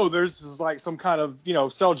like, oh, there's like some kind of,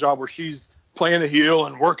 sell job where she's playing the heel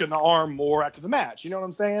and working the arm more after the match. You know what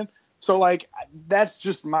I'm saying? So like, that's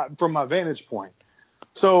just from my vantage point.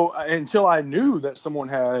 So until I knew that someone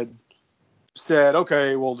had said,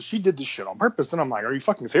 okay, well, she did this shit on purpose. And I'm like, are you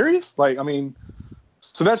fucking serious? Like, I mean,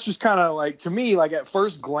 so that's just kind of like, to me, like at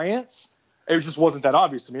first glance, it just wasn't that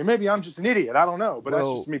obvious to me. Maybe I'm just an idiot. I don't know, but that's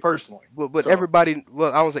just me personally. But So. everybody,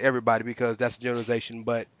 well, I won't say everybody because that's a generalization,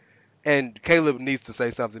 and Caleb needs to say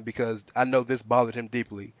something because I know this bothered him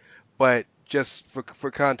deeply. But just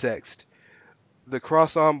for context,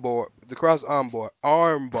 arm bar,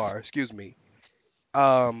 excuse me,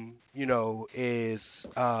 is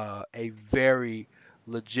a very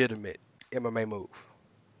legitimate MMA move.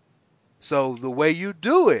 So the way you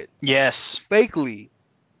do it Yes. fakely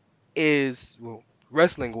is, well,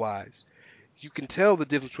 wrestling wise, you can tell the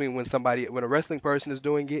difference between when a wrestling person is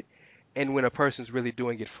doing it and when a person's really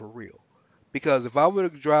doing it for real. Because if I were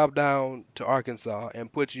to drive down to Arkansas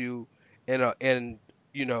and put you in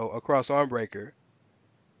a cross arm breaker,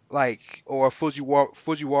 like, or a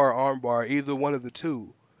Fujiwara arm bar, either one of the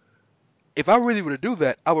two, if I really were to do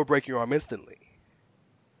that, I would break your arm instantly.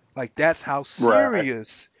 Like, that's how Right.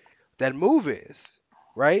 serious that move is,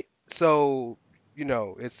 right? So,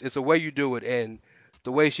 it's a way you do it, and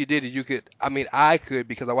the way she did it, I could,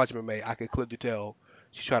 because I watch MMA, I could clearly tell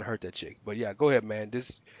she's trying to hurt that chick. But yeah, go ahead, man.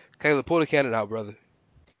 Caleb, pull the cannon out, brother.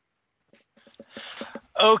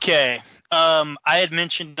 Okay. I had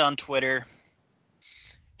mentioned on Twitter,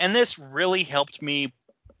 and this really helped me,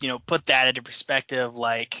 put that into perspective.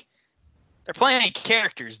 Like, they're playing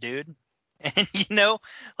characters, dude. And,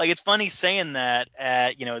 like, it's funny saying that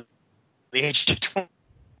at, the age of 20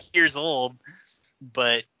 years old.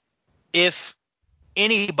 But if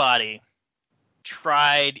anybody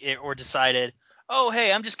tried it or decided, oh,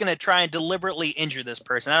 hey, I'm just going to try and deliberately injure this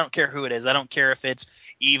person. I don't care who it is. I don't care if it's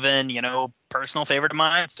even, personal favorite of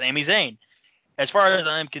mine, Sami Zayn. As far as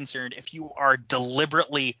I'm concerned, if you are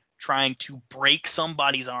deliberately trying to break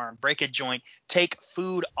somebody's arm, break a joint, take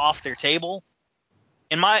food off their table,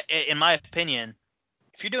 in my opinion,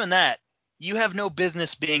 if you're doing that, you have no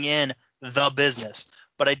business being in the business.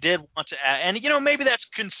 But I did want to add, and maybe that's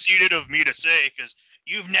conceited of me to say because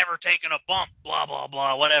you've never taken a bump, blah blah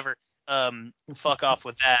blah, whatever. Fuck off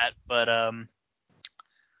with that. But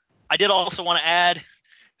I did also want to add,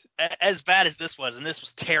 as bad as this was, and this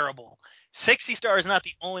was terrible, Sexy Star is not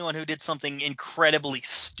the only one who did something incredibly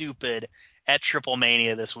stupid at Triple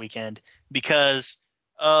Mania this weekend, because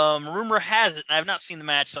rumor has it, and I have not seen the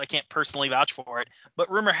match, so I can't personally vouch for it,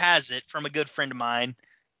 but rumor has it from a good friend of mine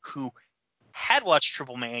who had watched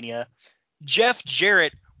Triple Mania, Jeff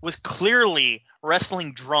Jarrett was clearly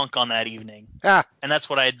wrestling drunk on that evening. Ah. And that's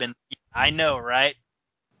what I had been. I know, right?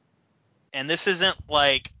 And this isn't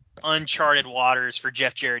like uncharted waters for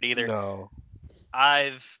Jeff Jarrett either. No.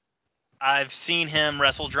 I've seen him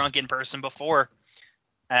wrestle drunk in person before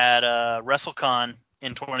at WrestleCon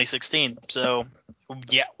in 2016. So,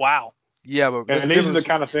 yeah, wow. Yeah, but And these are the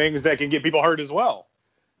kind of things that can get people hurt as well.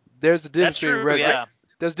 There's a difference That's true, yeah.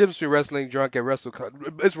 There's a difference between wrestling drunk at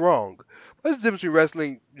WrestleCon. It's wrong. There's a difference between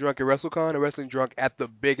wrestling drunk at WrestleCon and wrestling drunk at the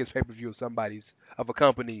biggest pay-per-view of a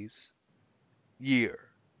company's year.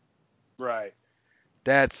 Right.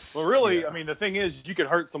 Well, really, yeah. I mean, the thing is, you can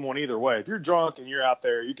hurt someone either way. If you're drunk and you're out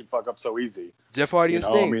there, you can fuck up so easy. Jeff Hardy and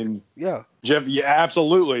Sting. I mean, yeah. Jeff, yeah,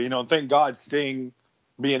 absolutely. Thank God Sting,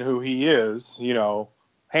 being who he is,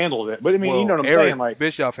 handled it. But I mean, you know what I'm saying? Like,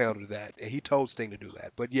 Bischoff handled that, and he told Sting to do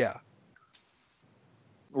that. But yeah.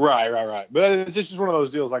 Right. But it's just one of those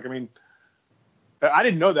deals. Like, I mean, I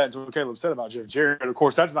didn't know that until Caleb said about Jeff Jarrett. Of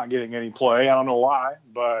course, that's not getting any play. I don't know why,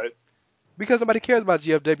 but because nobody cares about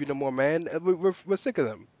GFW no more, man. We're sick of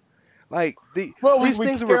them. Like these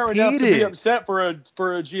things care are enough to be upset for a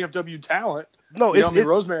GFW talent. No,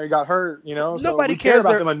 Rosemary got hurt. So we care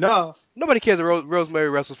about them enough. Nobody cares that Rosemary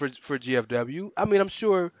wrestles for GFW. I mean, I'm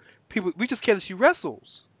sure we just care that she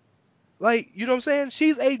wrestles. Like, you know what I'm saying?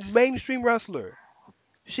 She's a mainstream wrestler.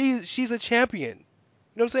 She's a champion.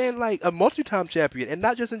 You know what I'm saying? Like a multi-time champion, and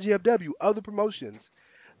not just in GFW, other promotions.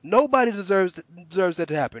 Nobody deserves that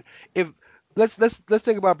to happen. If let's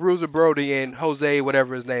think about Bruiser Brody and Jose,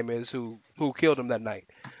 whatever his name is, who killed him that night.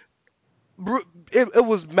 It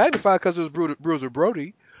was magnified because it was Bruiser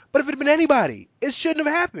Brody, but if it had been anybody, it shouldn't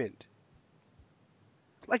have happened.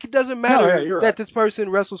 Like, it doesn't matter that right. this person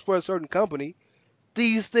wrestles for a certain company.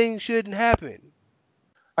 These things shouldn't happen.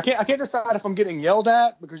 I can't decide if I'm getting yelled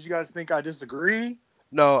at because you guys think I disagree.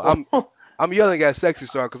 No, I'm yelling at Sexy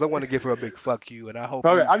Star because I want to give her a big fuck you, and I hope.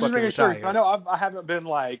 Okay, you I'm just making sure. Retire. I know I haven't been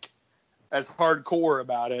like as hardcore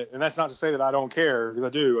about it, and that's not to say that I don't care, because I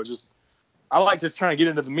do. I like to try and get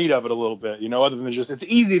into the meat of it a little bit, other than just, it's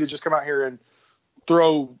easy to just come out here and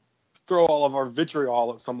throw all of our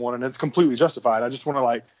vitriol at someone, and it's completely justified. I just want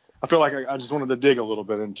to I feel like I just wanted to dig a little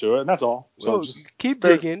bit into it, and that's all. So Well, just keep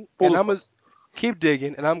fair- digging, full and I'm disclosure. gonna keep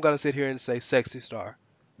digging, and I'm gonna sit here and say, "Sexy Star."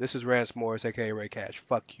 This is Rance Morris, aka Ray Cash.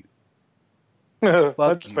 Fuck you, fuck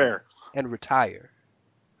That's you, fair. and retire.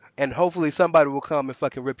 And hopefully somebody will come and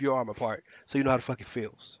fucking rip your arm apart, so you know how the fuck it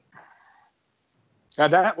feels. Now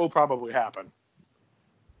that will probably happen.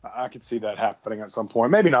 I could see that happening at some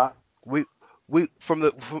point. Maybe not. We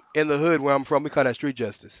in the hood where I'm from, we call that street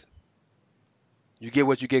justice. You get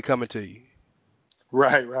what you get coming to you.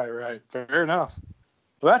 Right. Fair enough.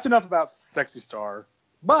 Well, that's enough about Sexy Star.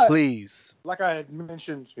 But Please. like I had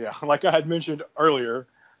mentioned earlier,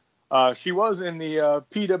 she was in the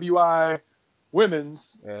PWI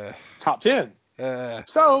Women's Top 10.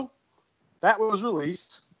 So that was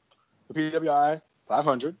released, the PWI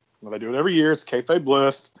 500. Well, they do it every year. It's kayfabe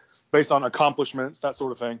list based on accomplishments, that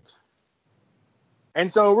sort of thing. And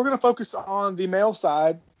so we're going to focus on the male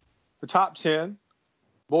side, the top 10.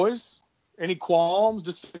 Boys, any qualms,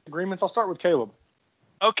 disagreements? I'll start with Caleb.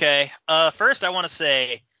 Okay. First, I want to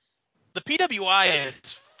say the PWI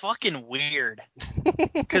is fucking weird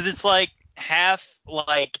because it's like half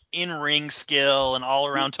like in-ring skill and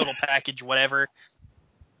all-around total package, whatever.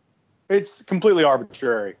 It's completely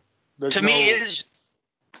arbitrary. To me, it is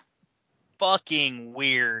fucking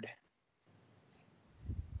weird.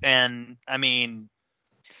 And I mean,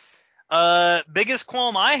 biggest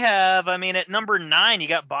qualm I have, at number 9 you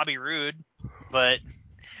got Bobby Roode, but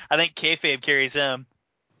I think kayfabe carries him.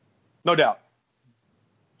 No doubt.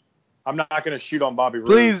 I'm not going to shoot on Bobby Roode.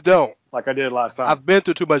 Please don't. Like I did last time. I've been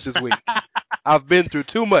through too much this week. I've been through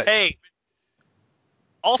too much. Hey,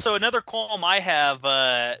 also another qualm I have,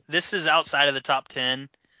 this is outside of the top 10,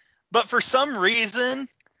 but for some reason,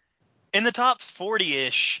 in the top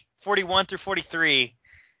 40-ish, 41 through 43,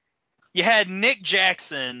 you had Nick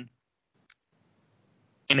Jackson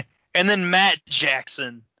and then Matt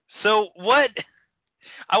Jackson. So what,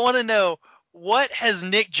 I want to know, what has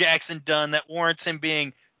Nick Jackson done that warrants him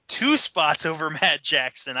being 2 spots over Matt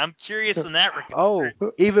Jackson? I'm curious in that regard.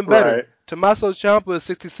 Oh, even better. Right. Tommaso Ciampa is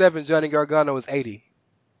 67, Johnny Gargano is 80.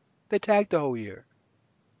 They tagged the whole year.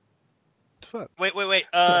 Fuck. Wait. Wait,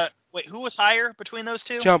 who was higher between those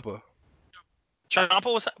two? Ciampa.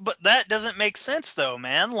 Ciampa was, but that doesn't make sense though,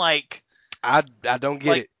 man. Like, I don't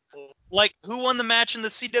get it. Like, who won the match in the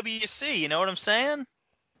CWC? You know what I'm saying? It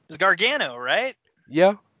was Gargano, right?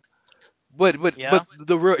 Yeah. But Yeah.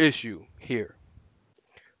 the real issue here.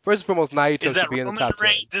 First and foremost, Naito Is should that be in the Roman top 10.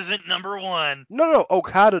 Reigns isn't number 1? No.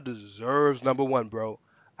 Okada deserves number 1, bro.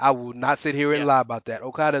 I will not sit here and Yeah. lie about that.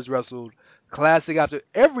 Okada has wrestled classic after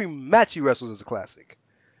every match he wrestles is a classic.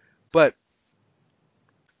 But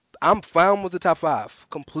I'm fine with the top 5.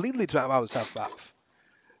 Completely fine with the top 5.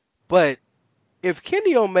 But if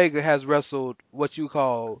Kenny Omega has wrestled what you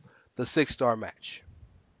call the 6-star match,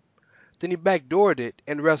 then he backdoored it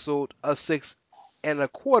and wrestled a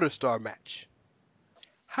 6.25-star match.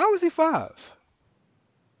 How is he 5?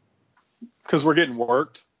 Because we're getting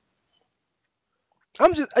worked.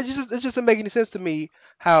 It just doesn't make any sense to me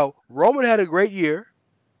how Roman had a great year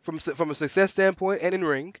from a success standpoint and in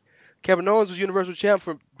ring. Kevin Owens was Universal Champ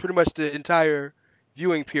for pretty much the entire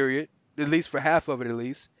viewing period, at least for half of it at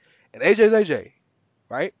least. And AJ's AJ,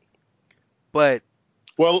 right? But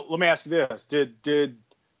Well, let me ask you this: Did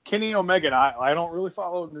Kenny Omega? And I don't really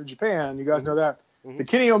follow New Japan. You guys know that. Mhm. Did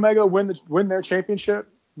Kenny Omega win their championship,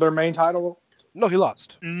 their main title? no, he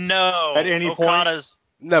lost. No. At any point? Okada's.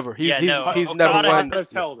 Never. He's Okada never won.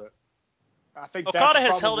 Okada's held it. I think Okada that's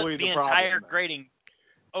has held probably it the problem entire then. grading.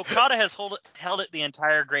 Okada has held it the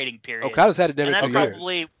entire grading period. Okada's had it damn and near that's 2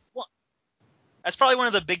 years. probably one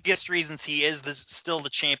of the biggest reasons he is still the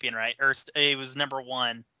champion, right? Or he was number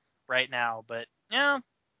 1 right now. But yeah,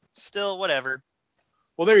 still whatever.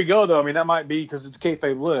 Well, there you go, though. I mean, that might be because it's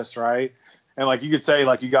kayfabe list, right? And like you could say,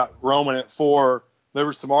 like you got Roman at 4. There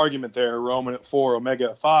was some argument there. Roman at 4,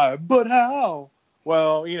 Omega at 5. But how?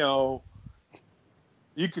 Well, you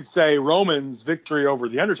could say Roman's victory over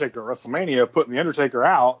the Undertaker at WrestleMania, putting the Undertaker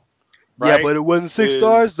out. Right, Yeah, but it wasn't 6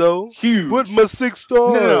 stars though. Huge. What my 6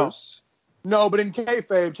 stars? No, but in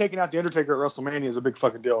kayfabe, taking out the Undertaker at WrestleMania is a big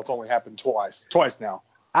fucking deal. It's only happened twice now.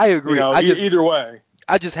 I agree. Either way.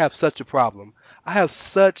 I just have such a problem. I have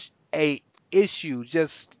such a issue,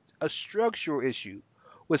 just a structural issue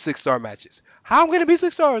with 6-star matches. How am I gonna be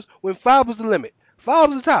 6 stars when 5 was the limit? 5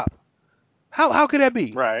 was the top. How could that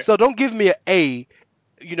be? Right. So don't give me an A.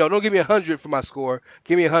 Don't give me 100 for my score.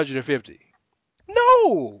 Give me 150.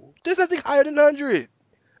 No, There's nothing higher than 100.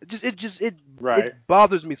 It Right.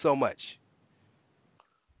 bothers me so much.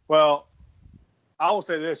 Well, I will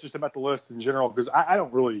say this just about the list in general because I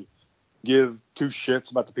don't really give two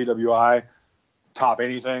shits about the PWI top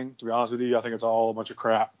anything. To be honest with you, I think it's all a bunch of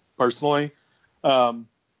crap personally.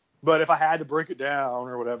 But if I had to break it down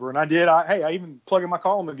or whatever, and I did, I even plug in my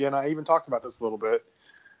column again. I even talked about this a little bit.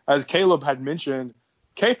 As Caleb had mentioned,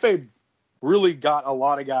 kayfabe really got a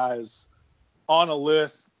lot of guys on a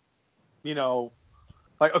list, you know,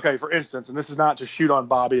 like, okay, for instance, and this is not to shoot on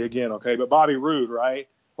Bobby again, okay, but Bobby Roode, right?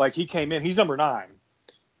 Like, he came in, he's number 9.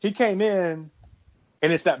 He came in,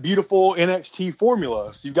 and it's that beautiful NXT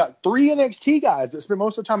formula. So you've got 3 NXT guys that spent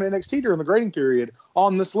most of the time in NXT during the grading period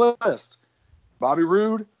on this list. Bobby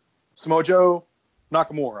Roode, Samoa Joe,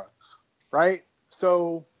 Nakamura, right?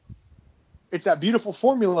 So it's that beautiful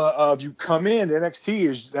formula of you come in to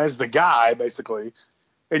NXT as the guy, basically,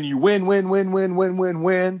 and you win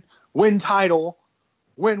title,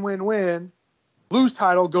 win, lose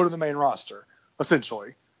title, go to the main roster,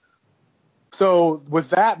 essentially. So with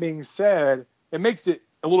that being said, it makes it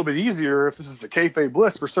a little bit easier if this is the kayfabe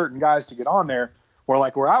list for certain guys to get on there. Where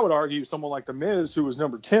I would argue someone like The Miz, who was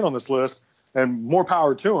number 10 on this list, and more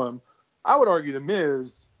power to him, I would argue The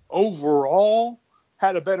Miz overall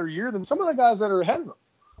had a better year than some of the guys that are ahead of him.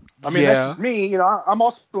 I mean, that's just me. You know, I'm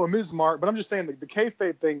also a Miz mark, but I'm just saying the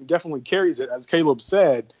kayfabe thing definitely carries it. As Caleb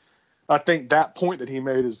said, I think that point that he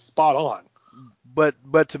made is spot on.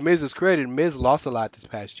 But to Miz's credit, Miz lost a lot this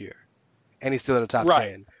past year, and he's still in the top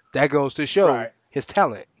Right. 10. That goes to show his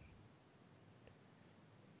talent.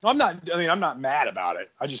 I'm not mad about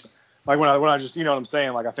it. I just like when I just, you know what I'm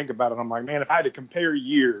saying, like I think about it, I'm like, man, if I had to compare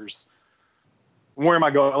years, where am I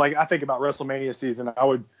going? Like I think about WrestleMania season, I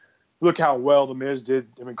would look how well The Miz did.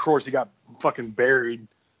 I mean, of course he got fucking buried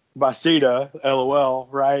by Cena, LOL,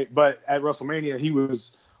 right? But at WrestleMania, he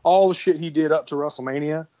was all the shit he did up to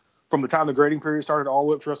WrestleMania, from the time the grading period started all the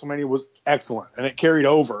way up to WrestleMania, was excellent, and it carried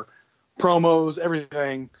over. Promos,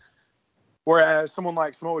 everything. Whereas someone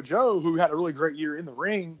like Samoa Joe, who had a really great year in the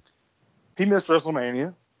ring, he missed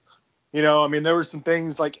WrestleMania. You know, I mean, there were some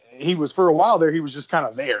things like he was, for a while there, he was just kind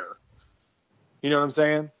of there. You know what I'm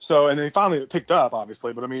saying? So, and then finally it picked up,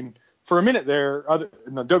 obviously. But I mean, for a minute there,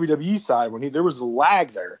 in the WWE side, there was a lag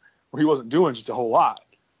there where he wasn't doing just a whole lot.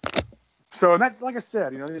 So, and that's, like I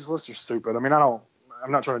said, you know, these lists are stupid. I mean, I'm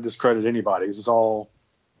not trying to discredit anybody. It is what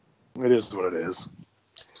it is.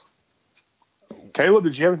 Caleb,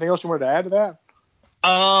 did you have anything else you wanted to add to that?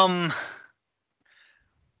 I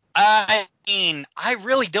mean, I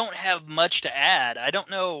really don't have much to add. I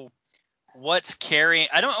don't know what's carrying.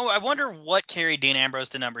 I wonder what carried Dean Ambrose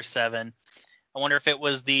to number 7. I wonder if it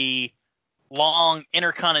was the long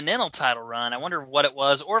Intercontinental title run. I wonder what it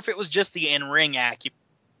was, or if it was just the in-ring acumen.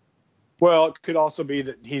 Well, it could also be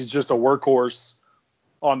that he's just a workhorse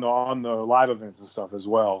on the live events and stuff as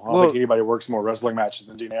well. I don't think anybody works more wrestling matches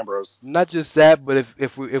than Dean Ambrose. Not just that, but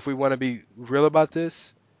if we want to be real about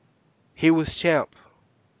this, he was champ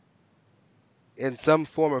in some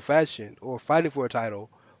form or fashion, or fighting for a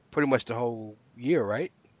title pretty much the whole year,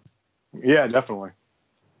 right? Yeah, definitely.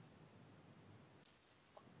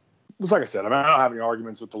 It's like I said, I mean, I don't have any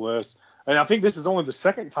arguments with the list. And I think this is only the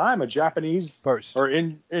second time a Japanese First. or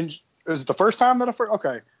is it the first time that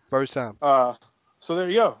okay. First time. So there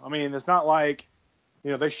you go. I mean, it's not like,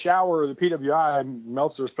 you know, they shower the PWI,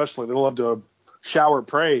 Meltzer especially, they love to shower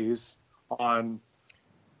praise on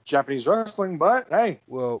Japanese wrestling, but hey.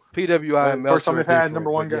 Well, PWI and Meltzer first time they've had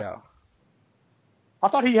number 1 guy. Yeah. I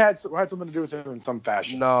thought he had something to do with him in some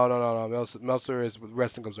fashion. No. Meltzer is with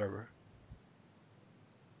Wrestling Observer.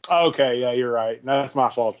 Okay, yeah, you're right. No, that's my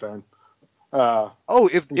fault then.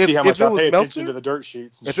 If see how much it I was pay Meltzer, attention to the dirt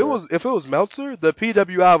sheets. And if shit. it was Meltzer, the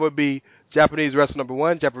PWI would be Japanese wrestler number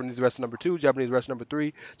 1, Japanese wrestler number 2, Japanese wrestler number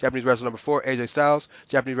 3, Japanese wrestler number 4, AJ Styles,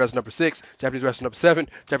 Japanese wrestler number 6, Japanese wrestler number 7,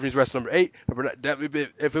 Japanese wrestler number 8.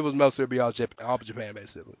 If it was Meltzer, it'd be all Japan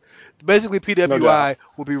basically. Basically, PWI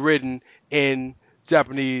will be written in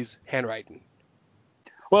Japanese handwriting.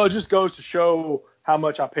 Well, it just goes to show how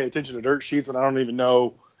much I pay attention to dirt sheets when I don't even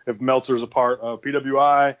know if Meltzer's a part of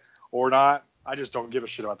PWI or not. I just don't give a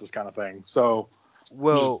shit about this kind of thing. So,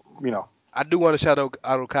 well, just, you know, I do want to shout out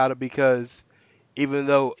Okada because even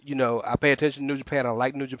though, you know, I pay attention to New Japan, I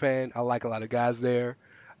like New Japan, I like a lot of guys there.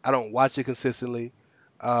 I don't watch it consistently,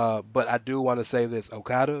 but I do want to say this: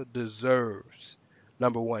 Okada deserves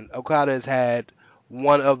number 1. Okada has had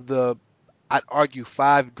one of the, I'd argue,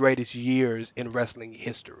 5 greatest years in wrestling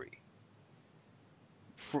history.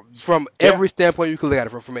 From every standpoint you can look at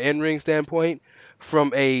it, from an in-ring standpoint,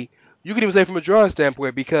 you could even say from a drawing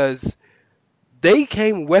standpoint, because they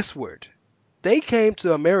came westward they came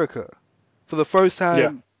to America for the first Yeah.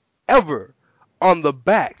 time ever on the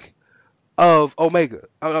back of Omega.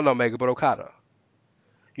 Not Omega, but Okada.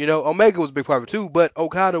 You know, Omega was a big part of it too, but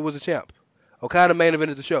Okada was a champ. Okada main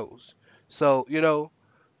evented the shows. So,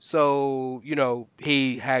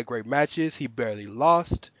 he had great matches. He barely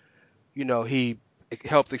lost. He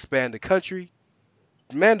helped expand the country.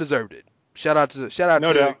 The man deserved it. Shout out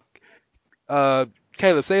No to doubt.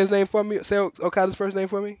 Caleb. Say his name for me. Say Okada's first name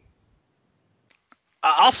for me.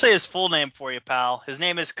 I'll say his full name for you, pal. His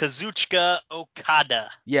name is Kazuchika Okada,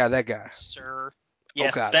 Yeah, that guy. sir.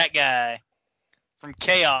 Yes, Okada. that guy from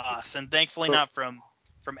Chaos, and thankfully So- not from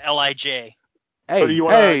LIJ. So do you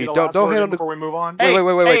want to get a last don't word hate in on the before we move on?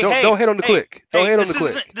 wait. Don't hate on the click. Don't hate on the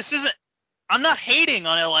click. This isn't. I'm not hating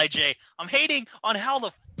on LIJ. I'm hating on how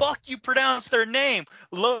the fuck you pronounce their name.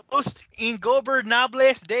 Los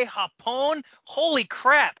Ingobernables de Japón. Holy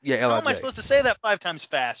crap! Yeah, How am I LIJ. supposed to say that 5 times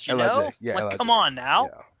fast? You LIJ. know, Yeah, like LIJ. come on now.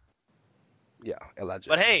 Yeah, LIJ.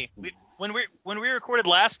 But hey, when we recorded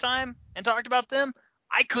last time and talked about them,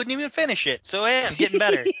 I couldn't even finish it. So hey, I'm getting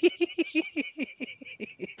better.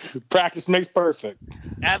 Practice makes perfect.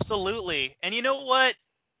 Absolutely. And you know what?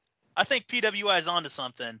 I think PWI is onto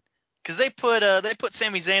something because they put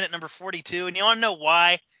Sami Zayn at number 42, and you want to know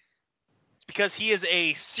why? It's because he is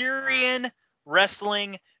a Syrian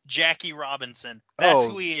wrestling Jackie Robinson. That's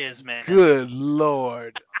who he is, man. Good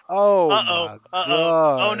Lord. Oh my God.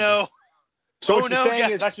 Oh no. So Oh, what you're no, saying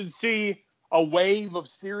guys. is I should see a wave of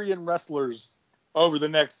Syrian wrestlers over the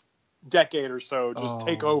next decade or so just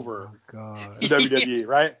take over my God. the WWE,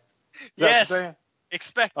 right? Is that what you're Yes. saying?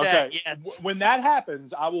 Expect that. Okay. Yes. When that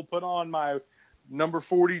happens, I will put on my number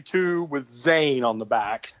 42 with Zayn on the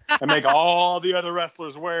back and make all the other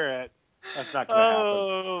wrestlers wear it. That's not going to happen.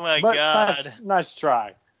 Oh my But God. nice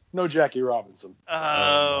try. No Jackie Robinson.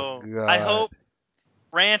 Oh, my God. I hope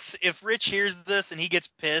Rance, if Rich hears this and he gets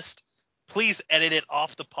pissed, please edit it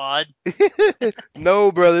off the pod,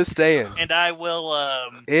 No, brother, it's staying. and I will.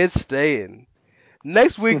 It's staying.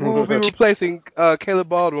 Next week we will be replacing Caleb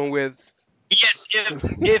Baldwin with. Yes,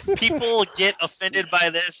 if people get offended by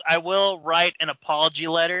this, I will write an apology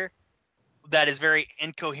letter that is very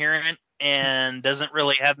incoherent and doesn't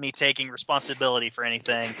really have me taking responsibility for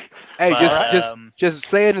anything. Hey, But, just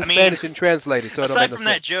say it in Spanish and translate it. So aside from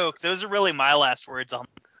that joke, those are really my last words on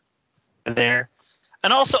there.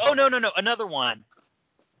 And also, another one.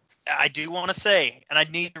 I do want to say, and I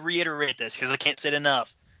need to reiterate this because I can't say it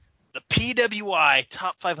enough. The PWI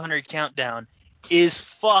Top 500 Countdown is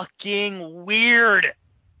fucking weird.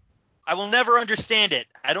 I will never understand it.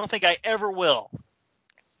 I don't think I ever will.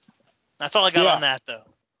 That's all I got on that, though.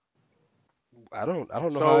 I don't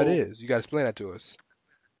know how it is. You got to explain that to us.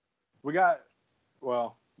 We got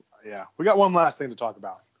one last thing to talk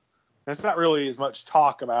about. And it's not really as much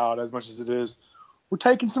talk about as much as it is we're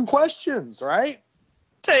taking some questions, right?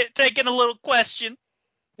 Taking a little question.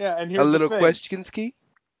 Yeah, and here's a little the thing. question ski.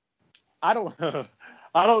 I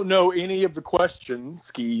don't know any of the questions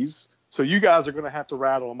skis, so you guys are gonna have to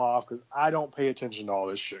rattle them off because I don't pay attention to all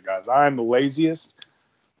this shit, guys. I am the laziest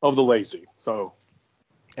of the lazy. So,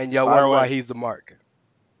 and y'all wonder why he's the mark.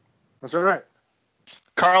 That's right.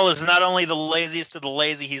 Carl is not only the laziest of the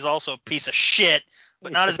lazy, he's also a piece of shit,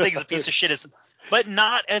 but not as big as a piece of shit as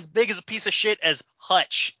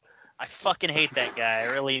Hutch. I fucking hate that guy. I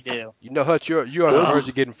really do. You know, Hutch, you're on the verge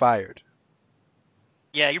of getting fired.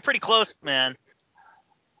 Yeah, you're pretty close, man.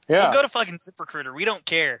 Yeah. We'll go to fucking ZipRecruiter. We don't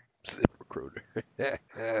care. ZipRecruiter.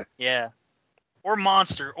 Yeah. Or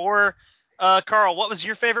Monster. Or, Carl, what was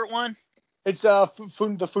your favorite one? It's the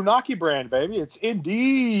Funaki brand, baby. It's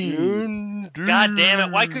Indeed. God damn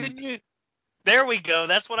it. Why couldn't you? There we go.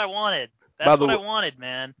 That's what I wanted. That's what I wanted,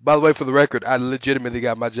 man. By the way, for the record, I legitimately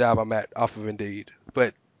got my job I'm at off of Indeed.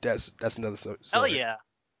 But that's another story. Hell yeah.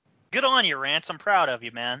 Good on you, Rance. I'm proud of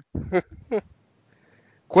you, man.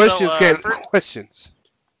 Questions.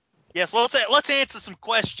 Yes, let's answer some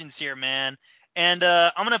questions here, man. And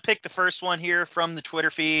I'm going to pick the first one here from the Twitter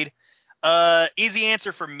feed. Easy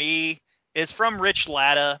answer for me is from Rich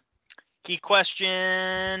Latta. He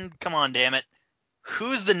questioned, come on, damn it,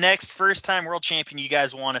 who's the next first-time world champion you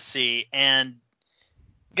guys want to see? And,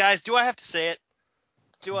 guys, do I have to say it?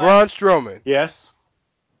 Braun Strowman. Yes.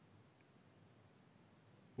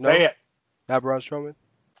 No? Say it. Not Braun Strowman?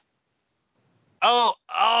 Oh,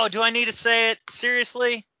 do I need to say it?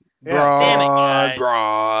 Seriously? Yeah. Damn it, guys.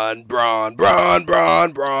 Braun.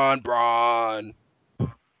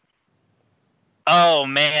 Oh,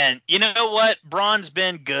 man. You know what? Braun's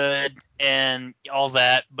been good and all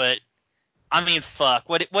that, but, I mean, fuck.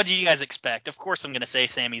 What do you guys expect? Of course I'm going to say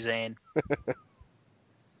Sami Zayn.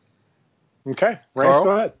 Okay, Rance, Carl? go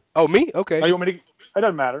ahead. Oh, me? Oh, Okay. you want me to? It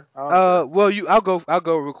doesn't matter. I don't care. Well, I'll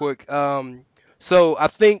go real quick. So I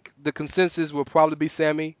think the consensus will probably be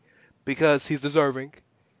Sammy because he's deserving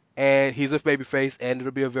and he's a babyface and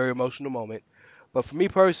it'll be a very emotional moment. But for me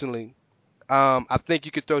personally, I think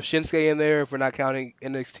you could throw Shinsuke in there if we're not counting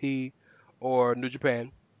NXT or New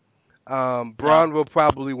Japan. No. Braun will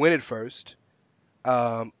probably win it first.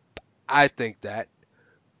 Um, I think that,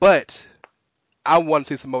 but I want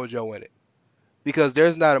to see Samoa Joe win it because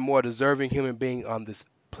there's not a more deserving human being on this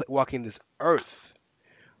walking this earth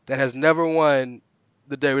that has never won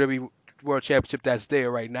the WWE World Championship that's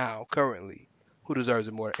there right now, currently, who deserves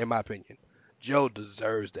it more, in my opinion. Joe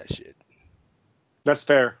deserves that shit. That's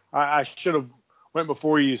fair. I should have went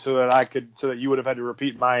before you so that you would have had to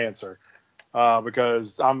repeat my answer.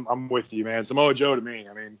 Because I'm with you, man. Samoa Joe to me.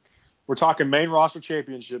 I mean, we're talking main roster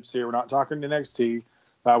championships here. We're not talking NXT.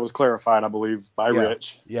 That was clarified, I believe, by Yeah,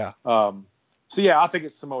 Rich. yeah. So yeah, I think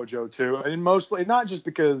it's Samoa Joe too, and mostly not just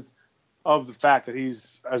because of the fact that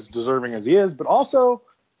he's as deserving as he is, but also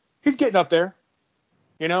he's getting up there.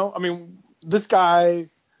 I mean, this guy.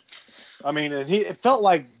 I mean, and it felt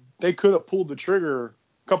like they could have pulled the trigger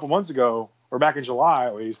a couple months ago, or back in July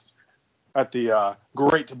at least, at the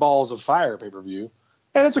Great Balls of Fire pay-per-view.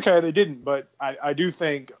 And it's okay, they didn't, but I do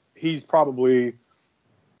think he's probably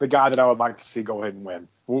the guy that I would like to see go ahead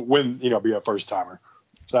and be a first-timer.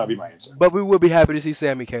 So that would be my answer. But we will be happy to see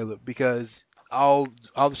Sammy Caleb because all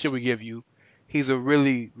the shit we give you, he's a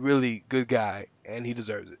really, really good guy and he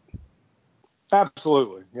deserves it.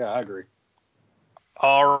 Absolutely. Yeah, I agree.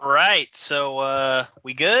 All right. So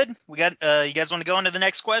we good? We got you guys want to go into the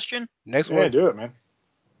next question? Next Yeah, one. do it, man.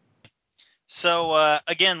 So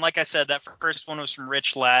again, like I said, that first one was from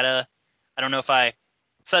Rich Latta. I don't know if I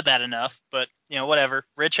said that enough, but whatever.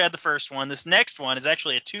 Rich had the first one. This next one is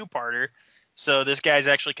actually a two-parter. So this guy's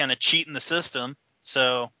actually kind of cheating the system.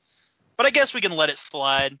 So, but I guess we can let it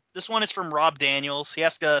slide. This one is from Rob Daniels. He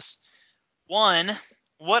asked us, one,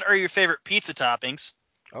 what are your favorite pizza toppings?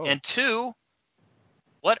 Oh. And two,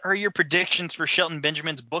 what are your predictions for Shelton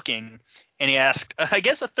Benjamin's booking? And he asked, I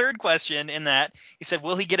guess, a third question in that. He said,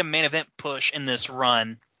 will he get a main event push in this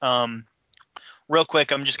run? Real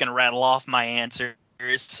quick, I'm just going to rattle off my answers.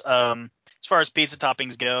 As far as pizza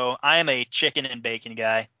toppings go, I am a chicken and bacon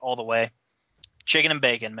guy all the way. Chicken and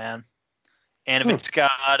bacon, man. And if it's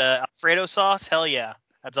got Alfredo sauce, hell yeah.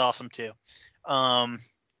 That's awesome, too.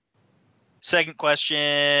 Second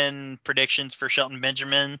question, predictions for Shelton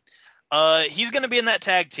Benjamin. He's going to be in that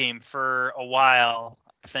tag team for a while,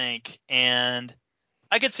 I think, and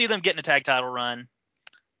I could see them getting a tag title run,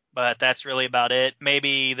 but that's really about it.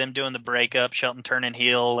 Maybe them doing the breakup, Shelton turning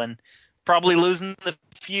heel, and probably losing the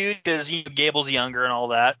feud because Gable's younger and all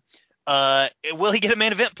that. Will he get a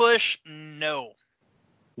main event push? No.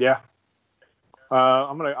 Yeah.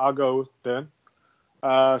 I'll go then.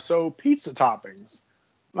 So pizza toppings.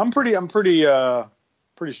 I'm pretty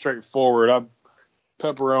straightforward.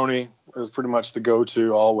 Pepperoni is pretty much the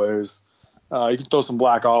go-to always. You can throw some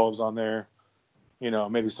black olives on there,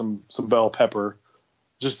 maybe some bell pepper,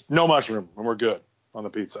 just no mushroom, and we're good on the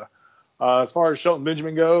pizza. As far as Shelton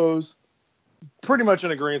Benjamin goes, pretty much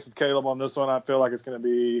in agreement with Caleb on this one. I feel like it's going to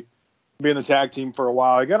be in the tag team for a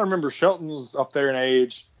while. You got to remember Shelton's up there in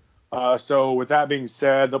age. So with that being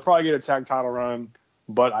said, they'll probably get a tag title run,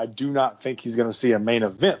 but I do not think he's going to see a main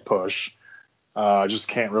event push. Just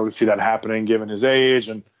can't really see that happening given his age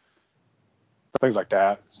and things like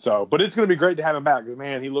that. So, but it's going to be great to have him back because,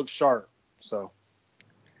 man, he looks sharp. So,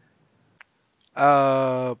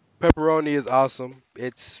 Pepperoni is awesome.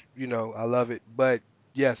 It's I love it. But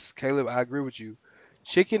yes, Caleb, I agree with you.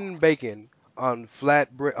 Chicken and bacon on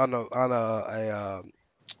flat bread what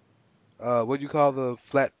do you call the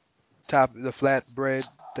flat bread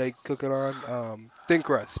they cook it on? Thin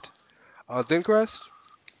crust. On thin crust?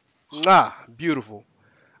 Beautiful.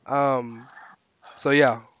 Um, so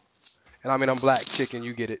yeah, and I mean I'm black chicken,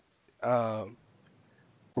 you get it. Um,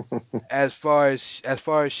 as far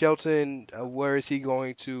as Shelton, where is he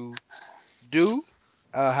going to do?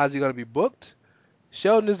 How's he going to be booked?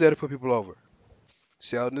 Sheldon is there to put people over.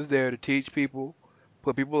 Sheldon is there to teach people,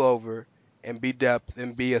 put people over, and be depth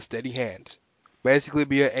and be a steady hand. Basically,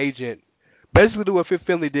 be an agent. Basically, do what Fifth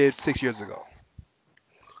Finley did 6 years ago.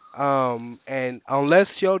 And unless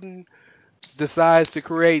Sheldon decides to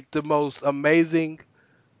create the most amazing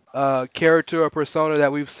character or persona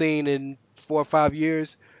that we've seen in 4 or 5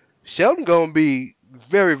 years, Sheldon gonna be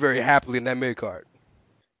very, very happily in that mid card.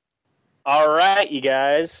 All right, you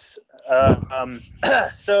guys.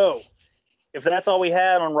 So if that's all we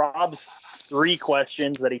had on Rob's 3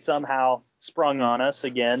 questions that he somehow sprung on us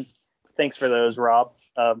again, thanks for those, Rob.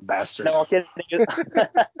 Bastard. No,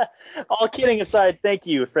 all kidding aside, thank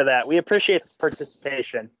you for that. We appreciate the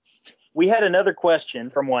participation. We had another question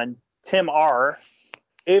from one Tim R.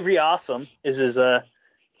 Avery Awesome is his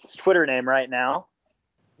Twitter name right now.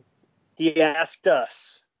 He asked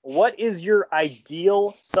us, "What is your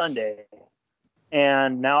ideal Sunday?"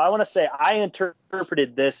 And now I want to say I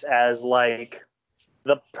interpreted this as like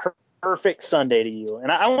the perfect Sunday to you,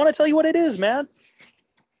 and I want to tell you what it is, man.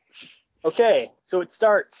 Okay, so it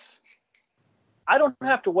starts. I don't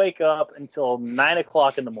have to wake up until 9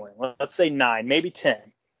 o'clock in the morning. Let's say 9, maybe 10.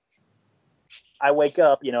 I wake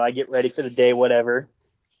up, I get ready for the day, whatever.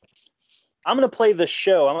 I'm going to play the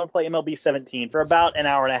show. I'm going to play MLB 17 for about an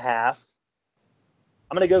hour and a half.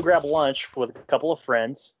 I'm going to go grab lunch with a couple of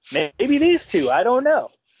friends. Maybe these two. I don't know.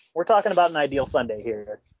 We're talking about an ideal Sunday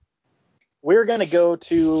here. We're going to go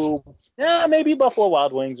to maybe Buffalo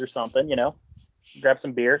Wild Wings or something, grab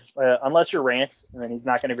some beer. Unless you're Rance, and then he's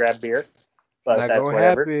not going to grab beer. But Not that's gonna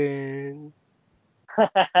whatever. happen.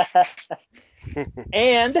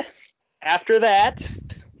 And after that,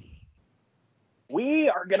 we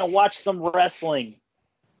are going to watch some wrestling.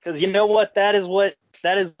 Because you know what? That is what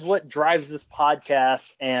drives this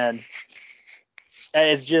podcast, and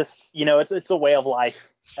it's just it's a way of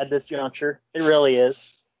life at this juncture. It really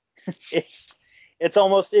is. It's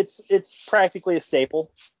practically a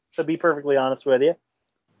staple, to be perfectly honest with you.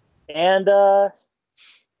 And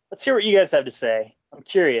let's hear what you guys have to say. I'm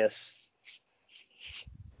curious.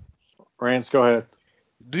 Rance, go ahead.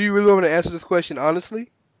 Do you really want me to answer this question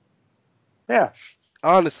honestly? Yeah.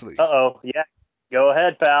 Honestly. Uh-oh. Yeah. Go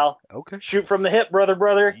ahead, pal. Okay. Shoot from the hip,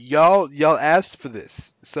 brother. Y'all asked for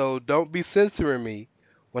this, so don't be censoring me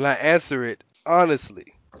when I answer it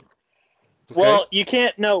honestly. Okay? Well, you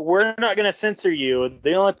can't. No, we're not going to censor you.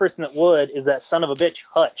 The only person that would is that son of a bitch,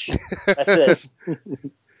 Hutch. That's it.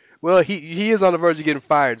 Well, he is on the verge of getting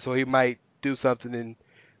fired, so he might do something and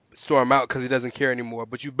storm out because he doesn't care anymore.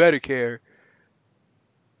 But you better care.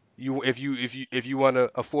 If you want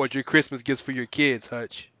to afford your Christmas gifts for your kids,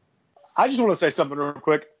 Hutch. I just want to say something real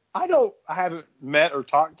quick. I haven't met or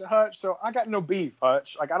talked to Hutch, so I got no beef,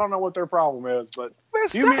 Hutch. Like, I don't know what their problem is, but Man,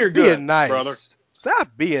 you and me are stop being good, nice. brother. Stop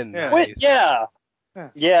being Yeah. nice. Wait, yeah.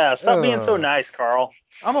 Stop being so Ugh. nice, Carl.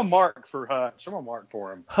 I'm a mark for Hutch. I'm a mark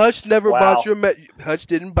for him. Hutch never bought Wow. your Hutch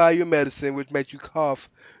didn't buy your medicine, which made you cough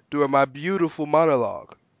during my beautiful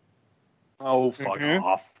monologue. Oh, fuck Mhm.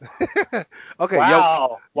 off. Okay,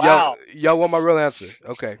 Wow. y'all want my real answer?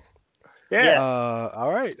 Okay. Yes. Yes.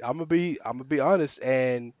 All right. I'm gonna be honest,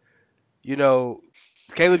 and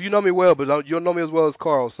Caleb, you know me well, but you don't know me as well as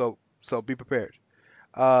Carl, so be prepared.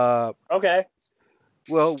 Okay.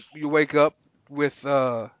 Well, you wake up with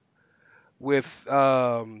a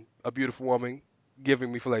beautiful woman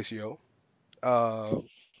giving me fellatio.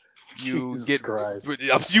 You Jesus get Christ.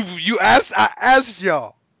 you asked I asked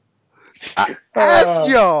y'all. I asked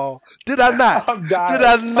y'all. Did I not? I'm Did dying.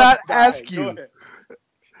 I I'm not dying. ask Go you? ahead.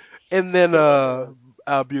 And then Go ahead.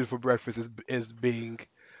 a beautiful breakfast is being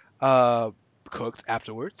uh cooked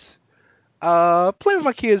afterwards. Play with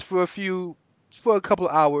my kids for a couple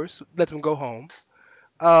of hours, let them go home.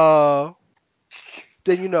 Uh,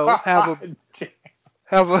 then have a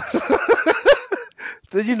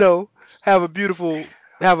then have a beautiful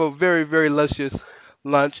have a very very luscious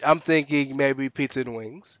lunch. I'm thinking maybe pizza and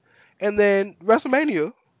wings, and then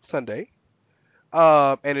WrestleMania Sunday.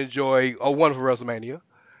 And enjoy a wonderful WrestleMania,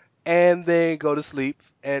 and then go to sleep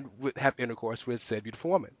and have intercourse with said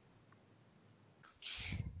beautiful woman.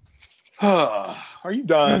 Are you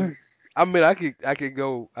done? I mean, I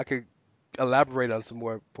could elaborate on some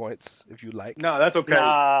more points if you like. No, that's okay.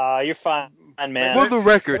 Nah, you're fine, For man. the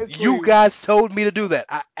record, Basically, you guys told me to do that.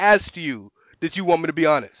 I asked you, did you want me to be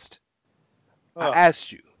honest? I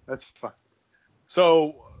asked you. that's fine.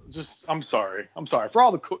 So, I'm sorry. I'm sorry for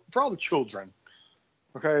all the children.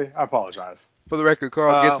 Okay, I apologize. For the record,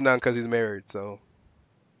 Carl gets Um, none because he's married. So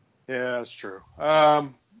yeah, that's true.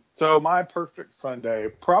 So my perfect Sunday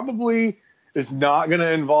probably is not going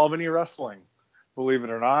to involve any wrestling, believe it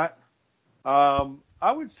or not.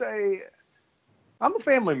 I would say I'm a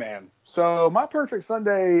family man, so my perfect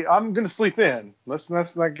Sunday, I'm going to sleep in. Let's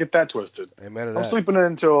not get that twisted. amen to I'm that. sleeping in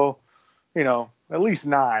until at least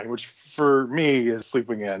 9, which for me is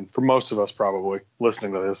sleeping in. For most of us, probably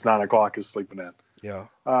listening to this, 9 o'clock is sleeping in.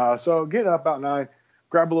 Yeah. So get up about 9,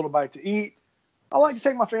 grab a little bite to eat. I like to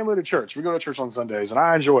take my family to church. We go to church on Sundays, and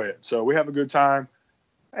I enjoy it. So we have a good time.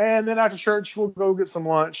 And then after church, we'll go get some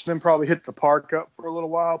lunch, then probably hit the park up for a little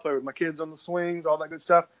while, play with my kids on the swings, all that good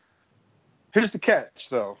stuff. Here's the catch,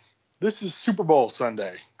 though. This is Super Bowl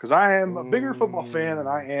Sunday because I am a bigger football fan than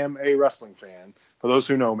I am a wrestling fan, for those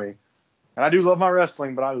who know me. And I do love my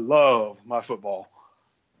wrestling, but I love my football.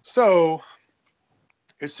 So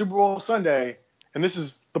it's Super Bowl Sunday, and this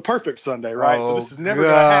is the perfect Sunday, right? So Oh, this is never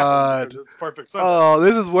going to happen because God. it's perfect Sunday. Oh,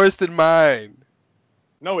 this is worse than mine.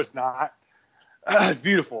 No, it's not. It's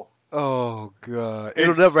beautiful. Oh, God.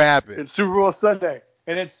 It'll never happen. It's Super Bowl Sunday,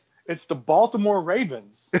 and it's the Baltimore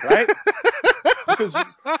Ravens, right?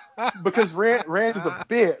 because Rand is a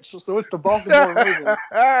bitch, so it's the Baltimore Ravens,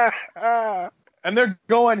 and they're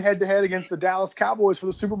going head to head against the Dallas Cowboys for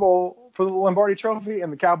the Super Bowl for the Lombardi Trophy,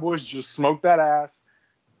 and the Cowboys just smoked that ass.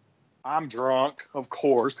 I'm drunk, of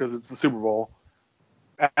course, because it's the Super Bowl,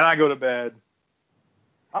 and I go to bed.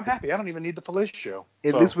 I'm happy. I don't even need the police show.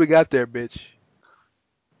 At least we got there, bitch.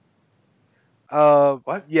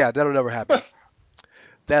 What? Yeah, that'll never happen.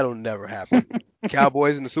 That'll never happen.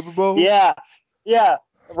 Cowboys in the Super Bowl? Yeah.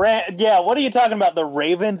 What are you talking about? The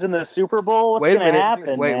Ravens in the Super Bowl? What's Wait a going to minute.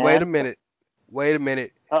 happen, man? Wait a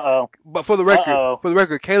minute. Uh-oh. But for the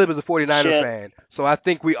record, Caleb is a 49er fan, so I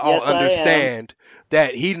think we all Yes, understand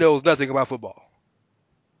that he knows nothing about football.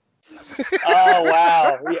 Oh,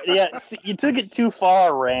 wow. Yeah, see, you took it too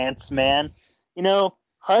far, Rance, man. You know,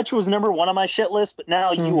 Hutch was number 1 on my shit list, but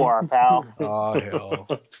now you are, pal. Oh, hell.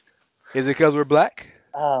 Is it because we're black?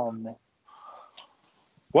 Oh, man.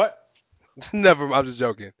 What? Never. I'm just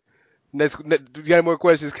joking. Next, you got any more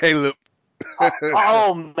questions, Caleb?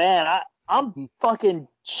 Oh, man. I'm fucking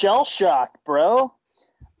shell-shocked, bro.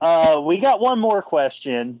 We got one more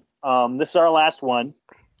question. This is our last one.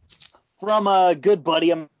 From a good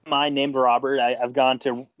buddy of mine named Robert. I've gone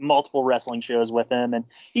to multiple wrestling shows with him, and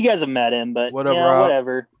you guys have met him, but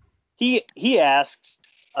whatever. He asked,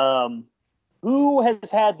 who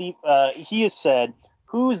has had the he has said,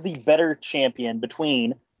 who's the better champion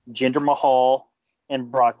between Jinder Mahal and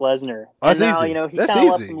Brock Lesnar? That's and now, easy. he That's kind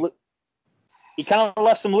of easy.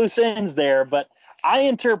 left some loose ends there, but I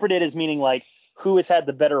interpret it as meaning like who has had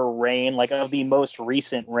the better reign, like of the most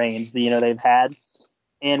recent reigns they've had.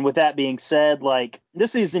 And with that being said, like,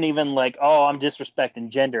 this isn't even like, oh, I'm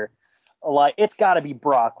disrespecting Jinder. Like, it's got to be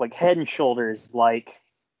Brock, like, head and shoulders. Like,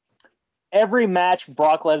 every match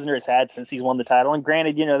Brock Lesnar has had since he's won the title, and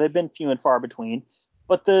granted, they've been few and far between,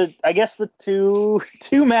 but I guess the two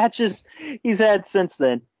matches he's had since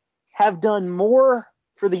then have done more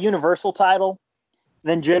for the Universal title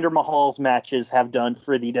than Jinder Mahal's matches have done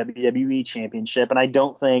for the WWE Championship. And I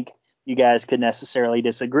don't think you guys could necessarily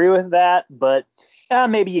disagree with that, but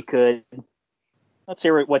maybe you could. Let's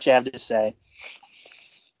hear what you have to say.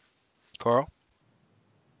 Carl?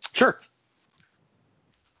 Sure.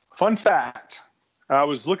 Fun fact. I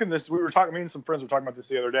was looking this. Me and some friends were talking about this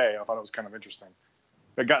the other day. I thought it was kind of interesting.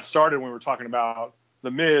 It got started when we were talking about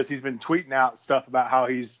The Miz. He's been tweeting out stuff about how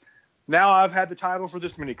I've had the title for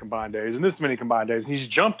this many combined days and this many combined days. And he's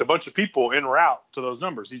jumped a bunch of people en route to those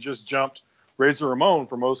numbers. He just jumped Razor Ramon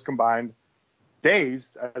for most combined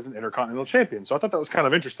days as an Intercontinental Champion. So I thought that was kind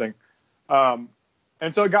of interesting. And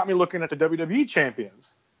so it got me looking at the WWE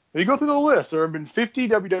champions. And you go through the list. There have been 50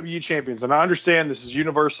 WWE champions. And I understand this is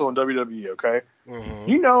Universal and WWE, okay? Mm-hmm.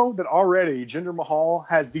 You know that already Jinder Mahal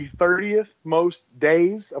has the 30th most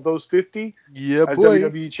days of those 50 as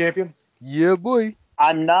WWE champion? Yeah, boy.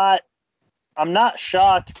 I'm not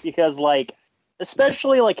shocked because, like,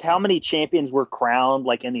 especially, like, how many champions were crowned,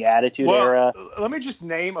 like, in the Attitude Era. Let me just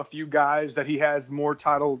name a few guys that he's held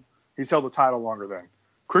the title longer than.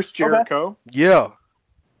 Chris Jericho. Okay. Yeah.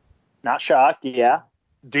 Not shocked, yeah.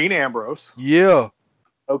 Dean Ambrose. Yeah.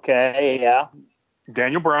 Okay, yeah.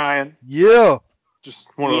 Daniel Bryan. Yeah. Just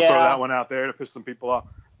wanted to throw that one out there to piss some people off.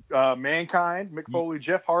 Mankind, Mick Foley,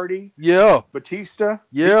 Jeff Hardy. Yeah. Batista.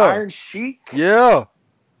 Yeah. The Iron Sheik. Yeah.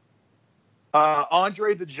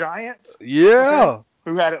 Andre the Giant. Yeah. Okay,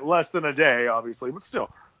 who had it less than a day, obviously, but still.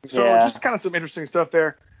 So just kind of some interesting stuff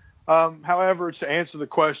there. However, to answer the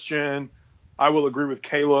question, I will agree with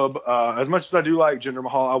Caleb. As much as I do like Jinder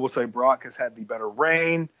Mahal, I will say Brock has had the better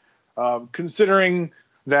reign. Considering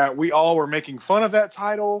that we all were making fun of that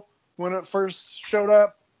title when it first showed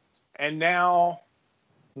up, and now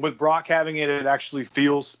with Brock having it, it actually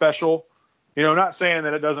feels special. Not saying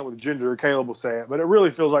that it doesn't with Jinder. Caleb will say it, but it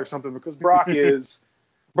really feels like something because Brock is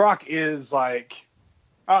like,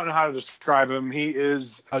 I don't know how to describe him. He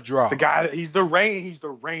is a draw. The guy that he's the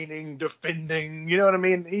reigning, defending. You know what I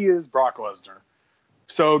mean? He is Brock Lesnar.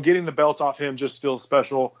 So getting the belt off him just feels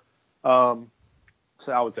special. So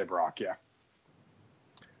I would say Brock, yeah.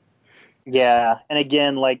 Yeah, and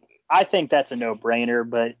again, like, I think that's a no-brainer,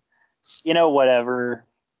 but whatever.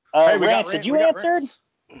 Rance, did you answer?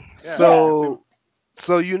 Yeah.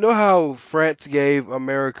 So you know how France gave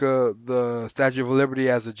America the Statue of Liberty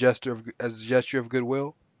as a gesture of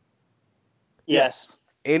goodwill? Yes.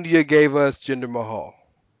 India gave us Jinder Mahal.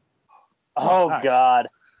 Oh Nice. God,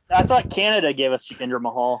 I thought Canada gave us Jinder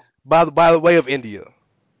Mahal. By the way of India,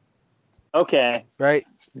 Okay, right?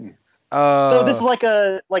 so this is like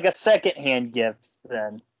a second-hand gift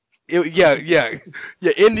then. Yeah.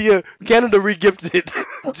 India, Canada regifted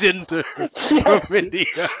Jinder from Yes. India.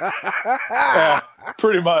 Yeah,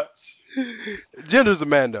 pretty much. Jinder's a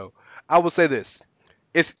man, though. I will say this: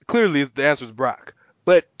 it's clearly the answer is Brock,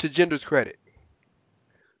 but to Jinder's credit,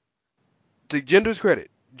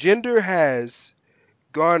 Jinder has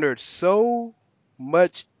garnered so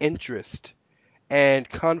much interest and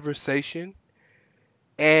conversation,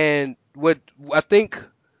 and what I think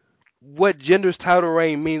what Jinder's title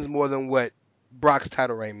reign means more than what Brock's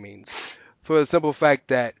title reign means, for the simple fact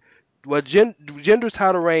that what Jinder's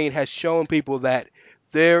title reign has shown people that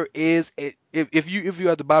there is if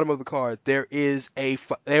you're at the bottom of the card, there is a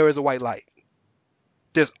white light.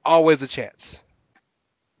 There's always a chance.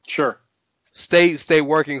 Sure. Stay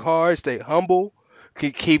working hard, stay humble,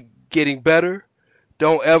 keep getting better.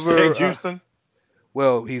 Don't Stay ever. juicing.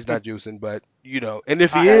 Well, he's not juicing, but and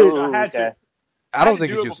if I he had is, to. I had Okay. to. I I had don't to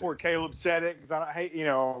think do he's it juicing. before Caleb said it because I hate,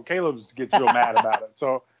 Caleb gets real mad about it.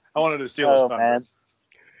 So I wanted to steal his Oh thunder. man.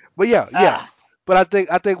 But yeah. Ah, But I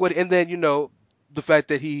think what and then the fact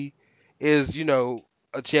that he is a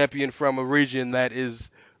champion from a region that is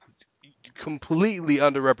completely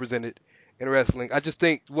underrepresented in wrestling. I just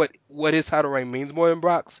think what his title reign means more than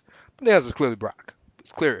Brock's. But the answer is clearly Brock.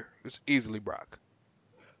 It's clear. It's easily Brock.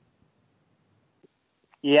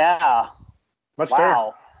 yeah. That's fair.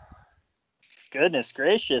 Wow. Goodness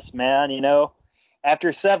gracious, man.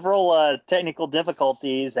 After several technical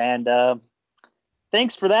difficulties, and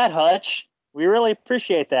thanks for that, Hutch. We really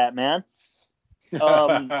appreciate that, man. Y'all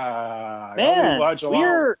leave Man, Hutch alone.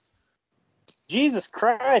 we're Jesus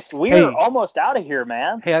Christ, we're Hey. almost out of here,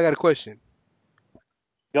 man. Hey, I got a question.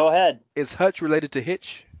 Go ahead. Is Hutch related to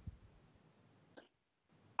Hitch?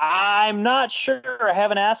 I'm not sure. I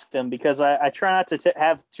haven't asked him because I try not to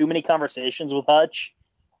have too many conversations with Hutch.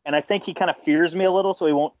 And I think he kind of fears me a little, so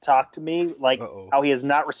he won't talk to me, like Uh-oh. how he has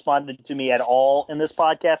not responded to me at all in this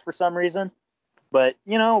podcast for some reason. But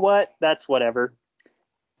you know what? That's whatever.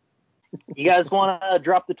 You guys want to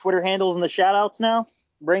drop the Twitter handles and the shout-outs now?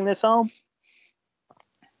 Bring this home?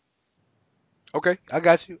 Okay, I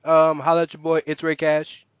got you. Holla at your boy, it's Ray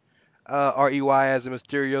Cash. REY as in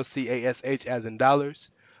Mysterio, CASH as in dollars.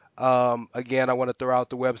 Again, I want to throw out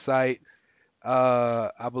the website.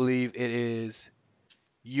 I believe it is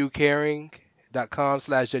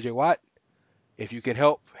youcaring.com/JJWatt. If you can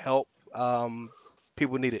help.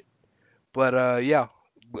 People need it. But yeah,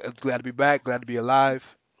 glad to be back. Glad to be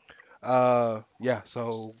alive. Yeah.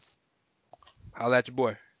 So holla at your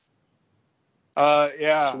boy.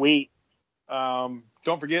 Yeah. Sweet.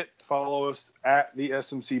 Don't forget to follow us at the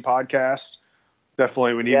SMC Podcast.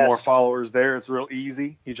 Definitely, we need Yes. more followers there. It's real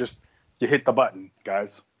easy. You hit the button,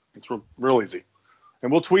 guys. It's real easy.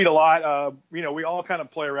 And we'll tweet a lot. We all kind of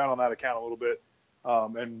play around on that account a little bit.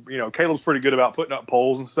 And Caleb's pretty good about putting up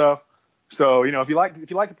polls and stuff. So if you like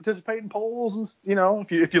to participate in polls and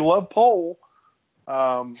if you love poll,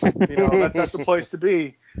 that's the place to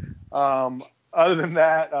be. Other than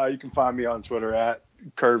that, you can find me on Twitter at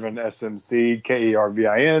Kervin SMC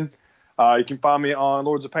KERVIN. You can find me on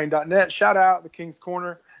lordsofpain.net. Shout out the King's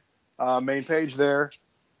Corner main page there.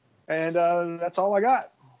 And that's all I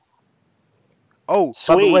got. Oh, by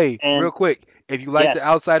the Sweet. way, And real quick, if you like yes. The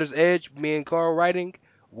Outsider's Edge, me and Carl writing,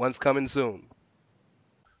 one's coming soon.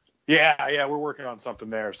 Yeah, we're working on something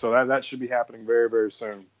there. So that should be happening very, very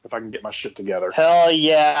soon if I can get my shit together. Hell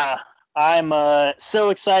yeah. I'm so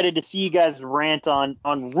excited to see you guys rant on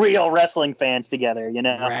real wrestling fans together,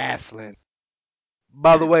 Wrestling.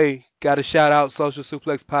 By the way, got to shout out Social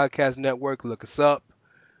Suplex Podcast Network. Look us up.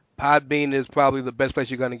 Podbean is probably the best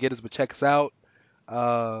place you're going to get us, but check us out.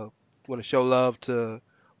 Want to show love to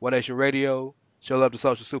One Nation Radio. Show love to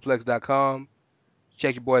socialsuplex.com.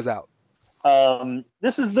 Check your boys out.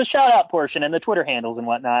 This is the shout out portion and the Twitter handles and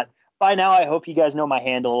whatnot. By now, I hope you guys know my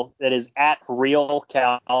handle. That is at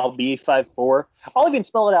RealCalB54. I'll even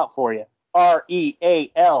spell it out for you.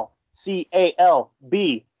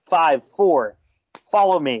 RealCalB54.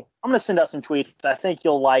 Follow me. I'm going to send out some tweets. I think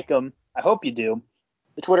you'll like them. I hope you do.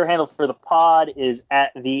 The Twitter handle for the pod is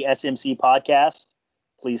at the SMC Podcast.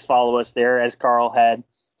 Please follow us there, as Carl had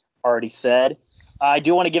already said. I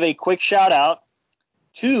do want to give a quick shout out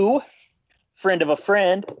to friend of a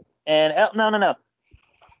friend, and no.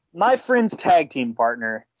 My friend's tag team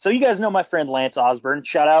partner. So you guys know my friend Lance Osborne.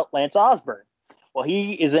 Shout out Lance Osborne. Well,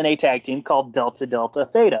 he is in a tag team called Delta Delta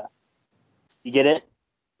Theta. You get it?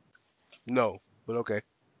 No, but okay.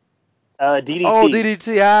 DDT. Oh,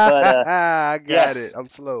 DDT. But, I got yes. it. I'm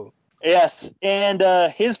slow. Yes, and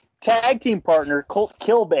his tag team partner, Colt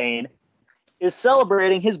Kilbane, is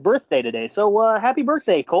celebrating his birthday today. So happy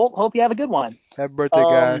birthday, Colt. Hope you have a good one. Happy birthday,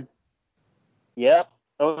 guy. Yep.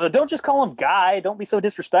 Don't just call him Guy. Don't be so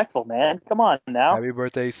disrespectful, man. Come on now. Happy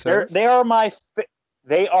birthday, sir. They are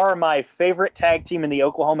my favorite tag team in the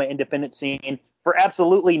Oklahoma independent scene for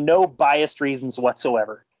absolutely no biased reasons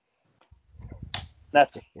whatsoever.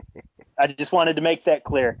 I just wanted to make that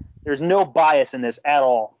clear. There's no bias in this at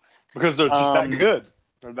all. Because they're just that good.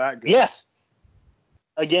 They're that good. Yes.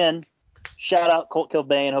 Again, shout out Colt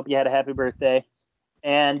Kilbane. Hope you had a happy birthday.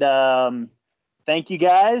 And thank you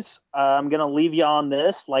guys. I'm going to leave you on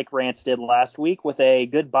this, like Rance did last week, with a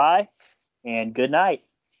goodbye and good night.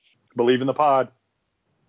 Believe in the pod.